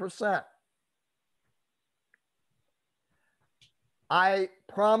 87%. I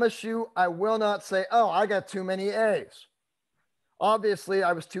promise you, I will not say, oh, I got too many A's. Obviously,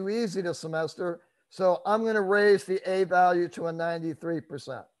 I was too easy this semester, so I'm going to raise the A value to a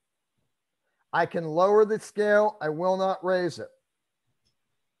 93%. I can lower the scale. I will not raise it.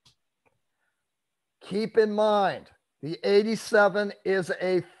 Keep in mind, the 87 is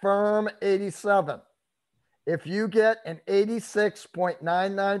a firm 87. If you get an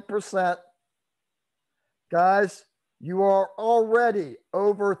 86.99%, guys, you are already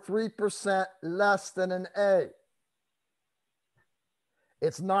over 3% less than an A.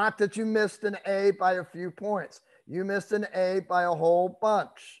 It's not that you missed an A by a few points. You missed an A by a whole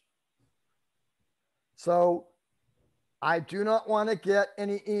bunch. So I do not want to get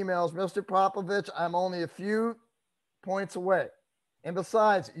any emails. Mr. Popovich, I'm only a few points away. And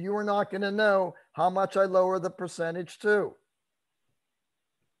besides, you are not going to know how much I lower the percentage to.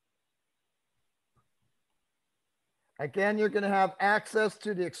 Again, you're going to have access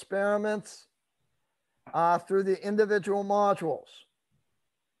to the experiments through the individual modules.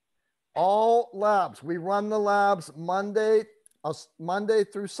 All labs, we run the labs Monday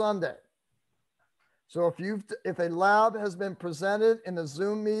through Sunday. So if a lab has been presented in a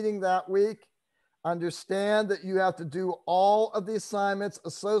Zoom meeting that week, understand that you have to do all of the assignments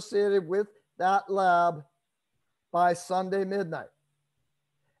associated with that lab by Sunday midnight,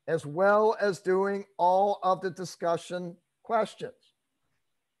 as well as doing all of the discussion questions.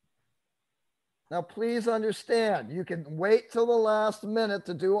 Now, please understand, you can wait till the last minute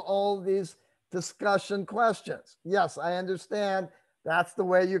to do all of these discussion questions. Yes, I understand that's the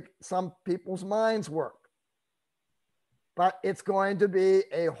way some people's minds work. But it's going to be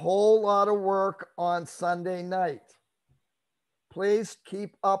a whole lot of work on Sunday night. Please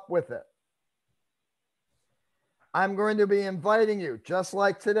keep up with it. I'm going to be inviting you, just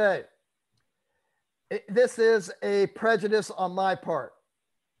like today. This is a prejudice on my part.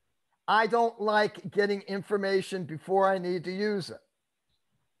 I don't like getting information before I need to use it.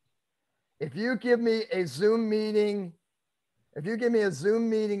 If you give me a Zoom meeting,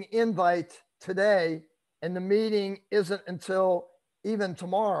 invite today, and the meeting isn't until even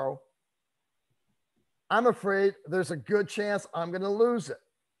tomorrow, I'm afraid there's a good chance I'm going to lose it.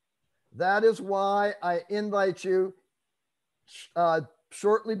 That is why I invite you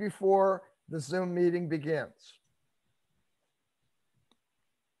shortly before the Zoom meeting begins.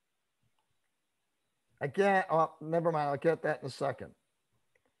 Again, never mind, I'll get that in a second.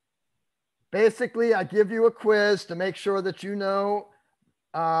 Basically, I give you a quiz to make sure that you know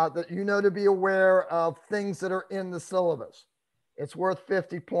to be aware of things that are in the syllabus. It's worth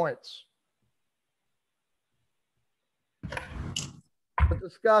 50 points. The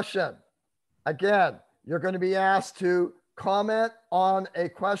discussion. Again, you're going to be asked to comment on a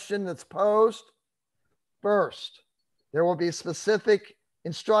question that's posed first. There will be specific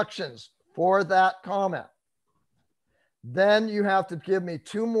instructions for that comment. Then you have to give me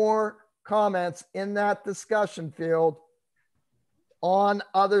 2 more comments in that discussion field on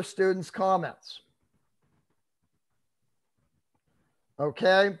other students' comments.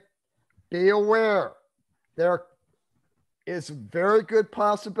 Okay? Be aware. There is very good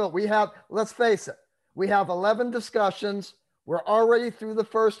possibility. Let's face it, we have 11 discussions. We're already through the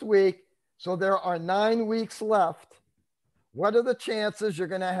first week, so there are 9 weeks left. What are the chances you're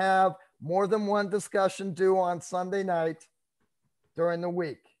going to have more than one discussion due on Sunday night during the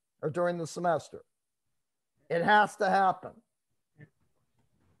week or during the semester? It has to happen.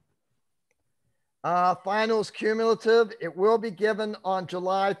 Finals cumulative, it will be given on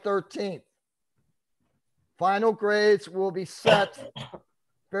July 13th. Final grades will be set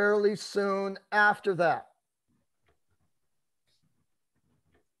fairly soon after that.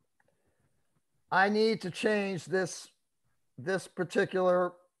 I need to change the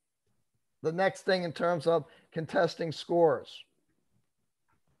next thing in terms of contesting scores.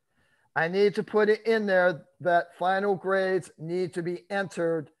 I need to put it in there that final grades need to be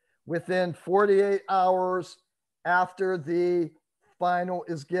entered within 48 hours after the final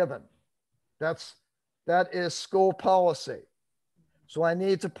is given. That is school policy. So I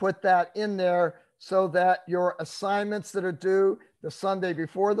need to put that in there so that your assignments that are due the Sunday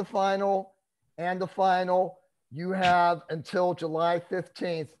before the final and the final, you have until July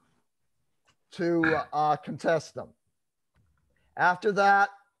 15th to contest them. After that,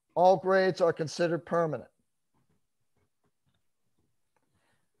 all grades are considered permanent.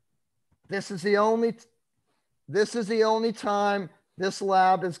 This is the only time this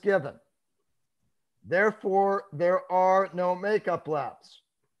lab is given. Therefore, there are no makeup labs.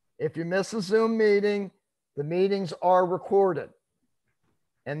 If you miss a Zoom meeting, the meetings are recorded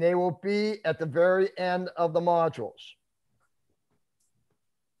and they will be at the very end of the modules.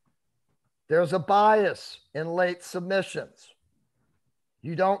 There's a bias in late submissions.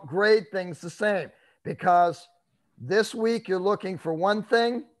 You don't grade things the same because this week you're looking for one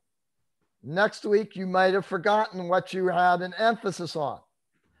thing. Next week, you might have forgotten what you had an emphasis on.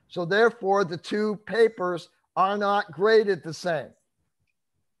 So therefore, the two papers are not graded the same.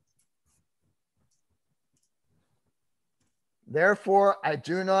 Therefore, I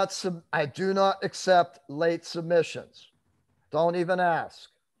do not accept late submissions. Don't even ask.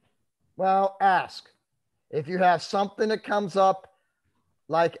 Well, ask. If you have something that comes up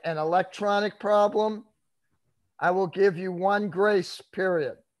like an electronic problem, I will give you one grace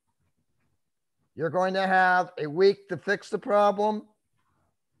period. You're going to have a week to fix the problem,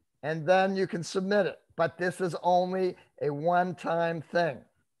 and then you can submit it. But this is only a one-time thing.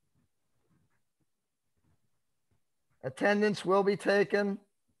 Attendance will be taken.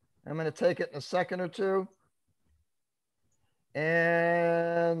 I'm going to take it in a second or two.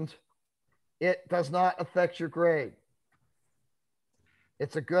 And it does not affect your grade.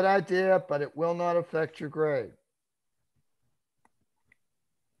 It's a good idea, but it will not affect your grade.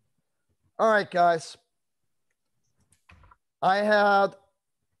 All right, guys. I had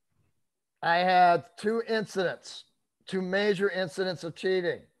two major incidents of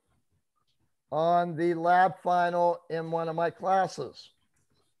cheating on the lab final in one of my classes.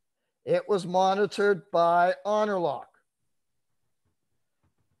 It was monitored by HonorLock.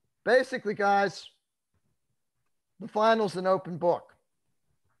 Basically, guys, the final's an open book.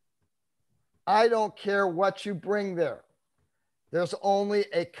 I don't care what you bring there. There's only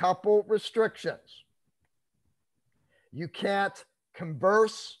a couple restrictions. You can't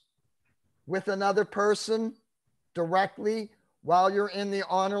converse with another person directly while you're in the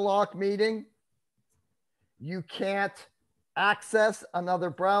HonorLock meeting. You can't access another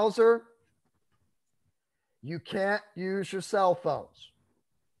browser. You can't use your cell phones.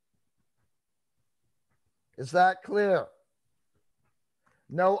 Is that clear?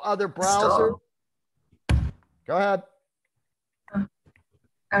 No other browser. Go ahead.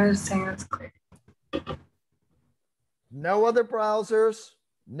 I was saying that's clear. No other browsers,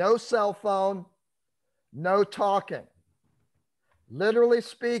 no cell phone, no talking. Literally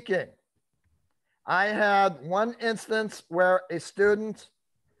speaking, I had one instance where a student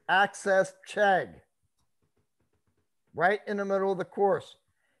accessed Chegg right in the middle of the course.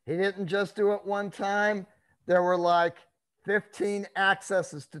 He didn't just do it one time. There were like 15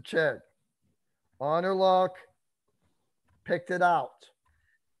 accesses to Chegg. HonorLock picked it out.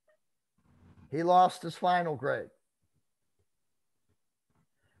 He lost his final grade.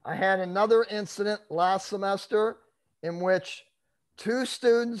 I had another incident last semester in which two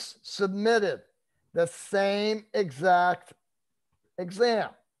students submitted the same exact exam.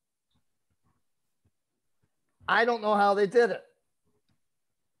 I don't know how they did it,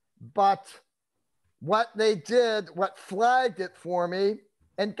 but what they did, what flagged it for me,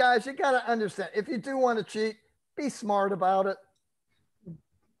 and guys, you got to understand, if you do want to cheat, be smart about it.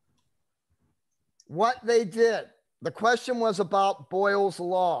 What they did, the question was about Boyle's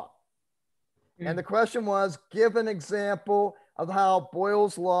law. And the question was, give an example of how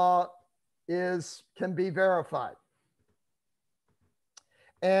Boyle's law can be verified.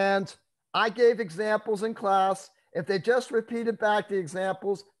 And I gave examples in class. If they just repeated back the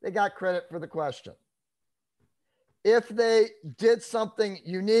examples, they got credit for the question. If they did something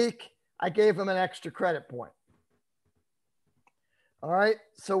unique, I gave them an extra credit point. All right.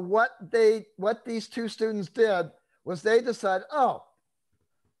 So what these two students did was they decided, oh,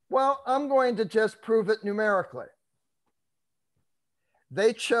 well, I'm going to just prove it numerically.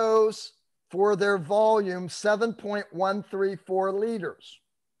 They chose for their volume 7.134 liters.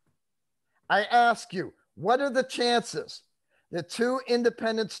 I ask you, what are the chances that two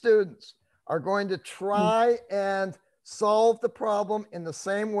independent students are going to try and solve the problem in the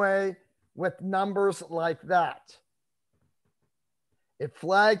same way with numbers like that? It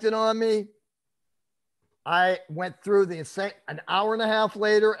flagged it on me. I went through an hour and a half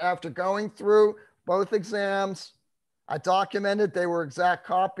later after going through both exams. I documented they were exact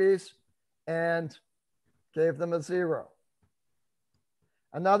copies and gave them a 0.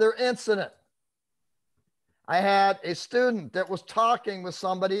 Another incident. I had a student that was talking with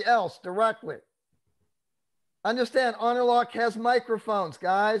somebody else directly. Understand, Honor Lock has microphones,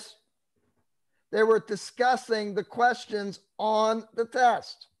 guys. They were discussing the questions on the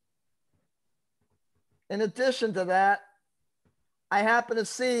test. In addition to that, I happen to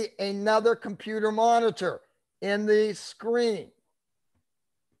see another computer monitor in the screen.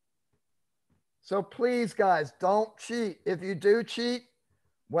 So please, guys, don't cheat. If you do cheat,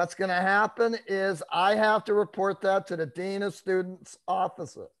 what's going to happen is I have to report that to the Dean of Students'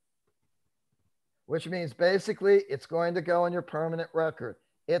 offices, which means basically it's going to go on your permanent record.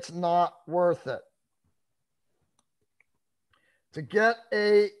 It's not worth it. To get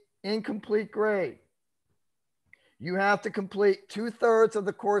an incomplete grade, you have to complete 2/3 of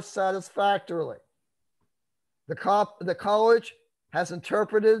the course satisfactorily. The college has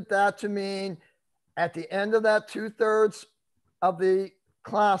interpreted that to mean at the end of that 2/3 of the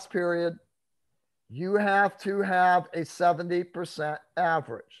class period, you have to have a 70%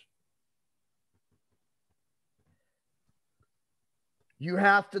 average. You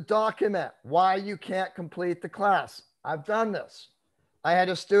have to document why you can't complete the class. I've done this. I had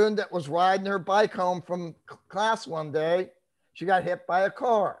a student that was riding her bike home from class one day. She got hit by a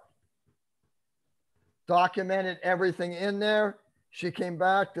car. Documented everything in there. She came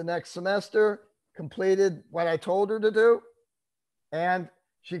back the next semester, completed what I told her to do, and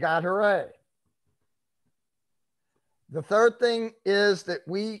she got her A. The third thing is that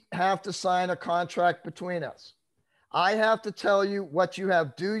we have to sign a contract between us. I have to tell you what you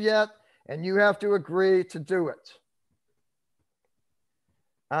have due yet, and you have to agree to do it.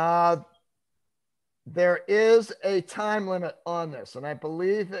 There is a time limit on this, and I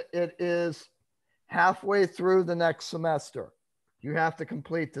believe it is halfway through the next semester. You have to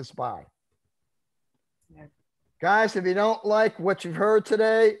complete this by. Guys, if you don't like what you've heard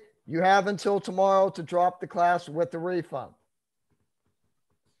today, you have until tomorrow to drop the class with the refund.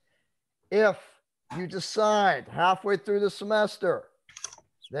 If you decide halfway through the semester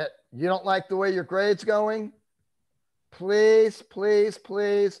that you don't like the way your grade's going, please, please,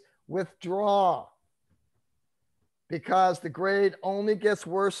 please withdraw, because the grade only gets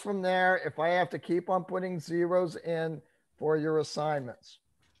worse from there if I have to keep on putting zeros in for your assignments.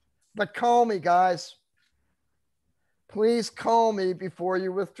 But call me, guys. Please call me before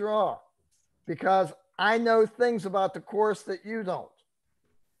you withdraw, because I know things about the course that you don't.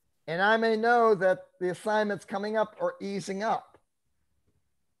 And I may know that the assignments coming up are easing up.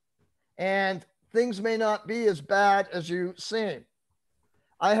 And things may not be as bad as you seem.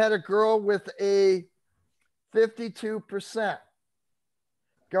 I had a girl with a 52%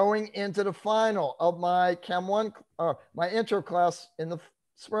 going into the final of my Chem 1, my intro class in the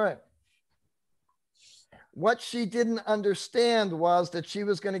spring. What she didn't understand was that she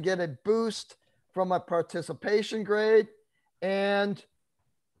was going to get a boost from a participation grade. And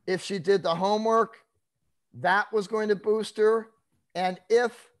if she did the homework, that was going to boost her. And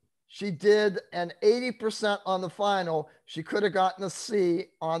if she did an 80% on the final, she could have gotten a C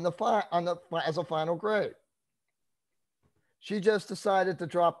on as a final grade. She just decided to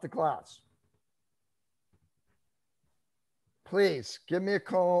drop the class. Please give me a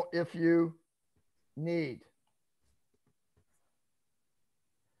call if you need.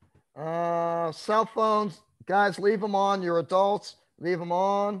 Cell phones, guys, leave them on. You're adults, leave them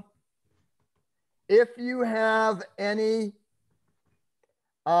on. If you have any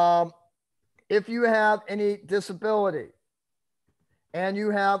disability and you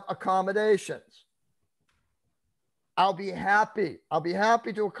have accommodations, I'll be happy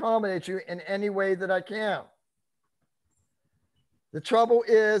to accommodate you in any way that I can. The trouble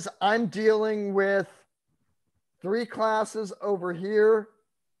is I'm dealing with 3 classes over here,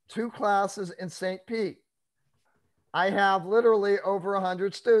 2 classes in St. Pete. I have literally over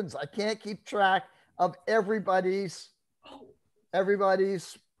 100 students. I can't keep track of everybody's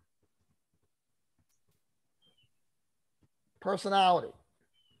personality.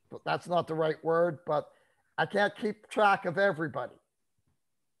 But that's not the right word, but I can't keep track of everybody.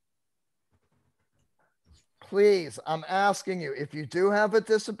 Please, I'm asking you, if you do have a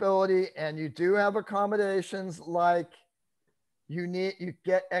disability and you do have accommodations like you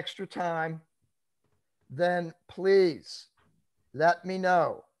get extra time, then please let me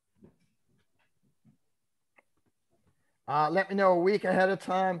know. Let me know a week ahead of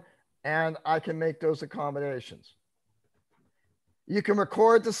time and I can make those accommodations. You can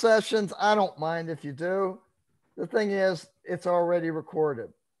record the sessions. I don't mind if you do. The thing is, it's already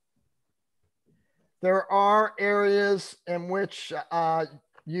recorded. There are areas in which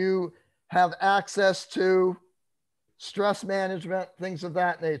you have access to stress management, things of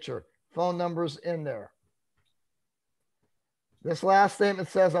that nature, phone numbers in there. This last statement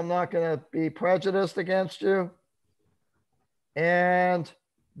says I'm not going to be prejudiced against you. And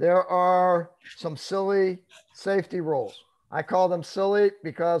there are some silly safety rules. I call them silly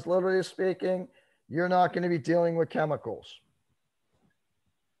because literally speaking, you're not going to be dealing with chemicals.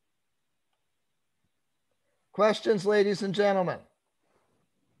 Questions, ladies and gentlemen?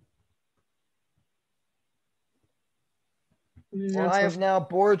 Well, I have now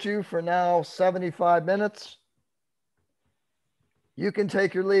bored you for now 75 minutes. You can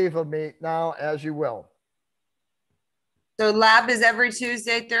take your leave of me now as you will. So lab is every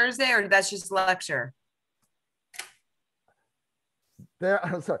Tuesday, Thursday, or that's just lecture?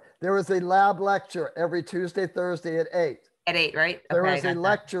 I'm sorry, there is a lab lecture every Tuesday, Thursday at 8. At 8, right? There Okay, is a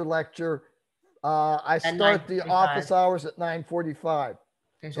lecture. I At start the 9:45. office hours at 9:45.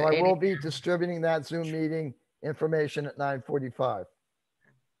 Okay, So so I 8 will be distributing that Zoom meeting information at 9:45.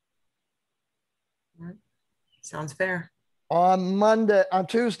 Sounds fair. On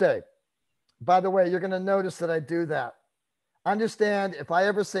Tuesday, by the way, you're going to notice that I do that. Understand, if I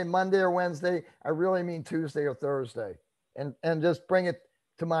ever say Monday or Wednesday, I really mean Tuesday or Thursday, and just bring it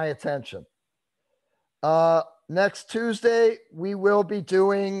to my attention. Next Tuesday, we will be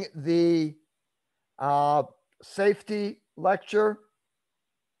doing the safety lecture.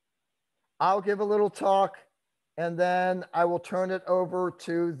 I'll give a little talk, and then I will turn it over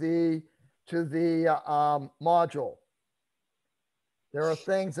to the module. There are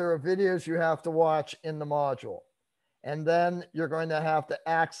videos you have to watch in the module. And then you're going to have to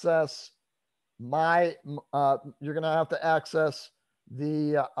access the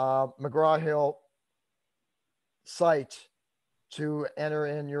McGraw-Hill site to enter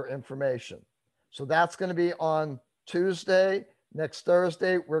in your information. So that's going to be on Tuesday. Next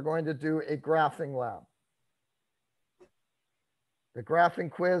Thursday, we're going to do a graphing lab. The graphing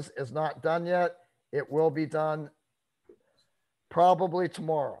quiz is not done yet. It will be done probably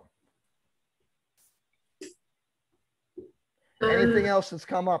tomorrow. Anything else that's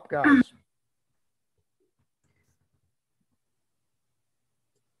come up, guys?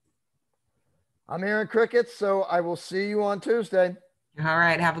 I'm hearing crickets, so I will see you on Tuesday. All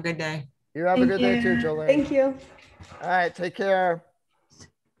right. Have a good day. You have a good day too, Jolene. Thank you. All right. Take care.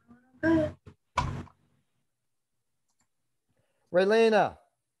 Raylena.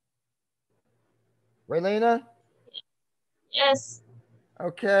 Raylena? Yes.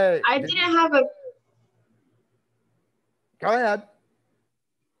 Okay. I didn't have a Go ahead.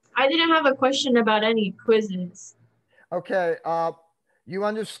 I didn't have a question about any quizzes. Okay. You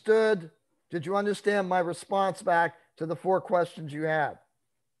understood. Did you understand my response back to the 4 questions you had?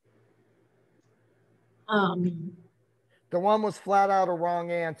 The one was flat out a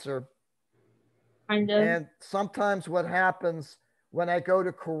wrong answer. Kind of. And sometimes what happens when I go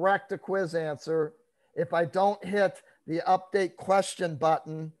to correct a quiz answer, if I don't hit the update question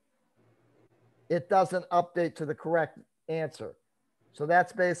button, it doesn't update to the correct answer. So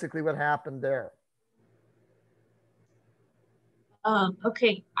that's basically what happened there.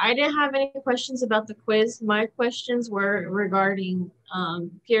 Okay, I didn't have any questions about the quiz. My questions were regarding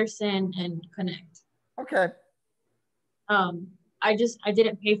Pearson and Connect. Okay. I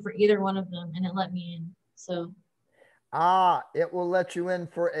didn't pay for either one of them and it let me in. So it will let you in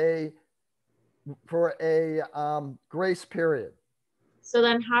for a grace period. so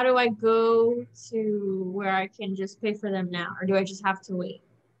then how do I go to where I can just pay for them now, or do I just have to wait?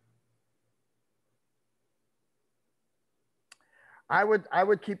 I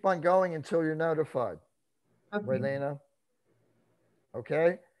would keep on going until you're notified. Okay. Raylena.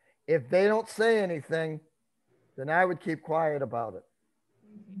 Okay. If they don't say anything, then I would keep quiet about it.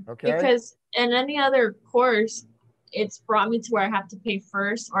 Okay. Because in any other course, it's brought me to where I have to pay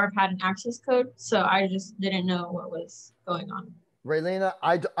first, or I've had an access code. So I just didn't know what was going on. Raylena,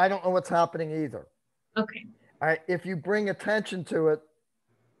 I don't know what's happening either. Okay. All right. If you bring attention to it,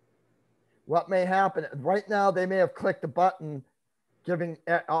 what may happen right now, they may have clicked the button giving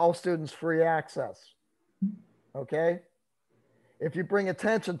all students free access. Okay. If you bring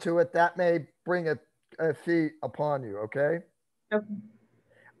attention to it, that may bring a fee upon you. Okay. Okay.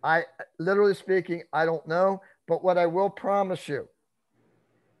 I literally speaking, I don't know, but what I will promise you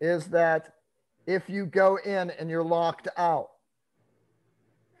is that if you go in and you're locked out,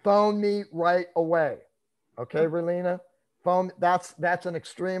 phone me right away. Okay, Raylena? That's an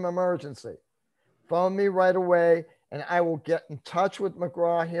extreme emergency. Phone me right away and I will get in touch with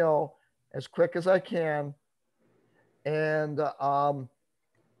McGraw-Hill as quick as I can and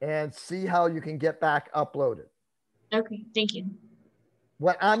see how you can get back uploaded. Okay, thank you.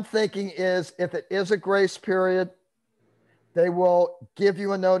 What I'm thinking is if it is a grace period, they will give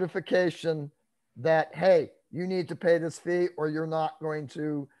you a notification that, hey, you need to pay this fee or you're not going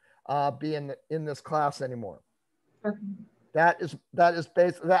to be in this class anymore. Okay. That is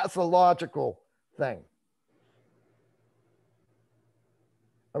that's a logical thing.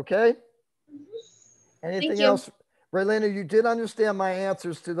 Okay. Anything else? Raylena, you did understand my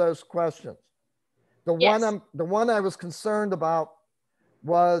answers to those questions. The one I was concerned about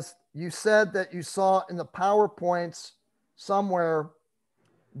was you said that you saw in the PowerPoints somewhere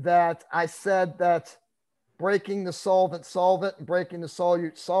that I said that breaking the solvent and breaking the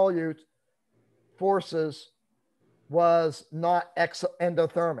solute forces was not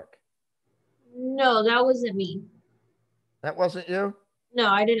endothermic. No, that wasn't me. That wasn't you? No,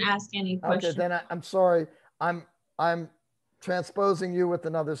 I didn't ask any questions. Okay, then I'm sorry. I'm transposing you with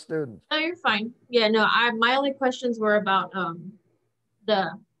another student. No, you're fine. Yeah, no, my only questions were about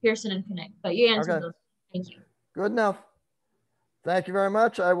the Pearson and Connect, but you answered those. Thank you. Good enough. Thank you very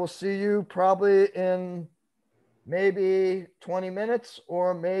much. I will see you probably in maybe 20 minutes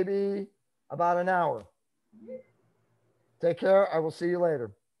or maybe about an hour. Take care. I will see you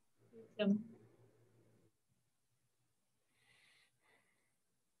later.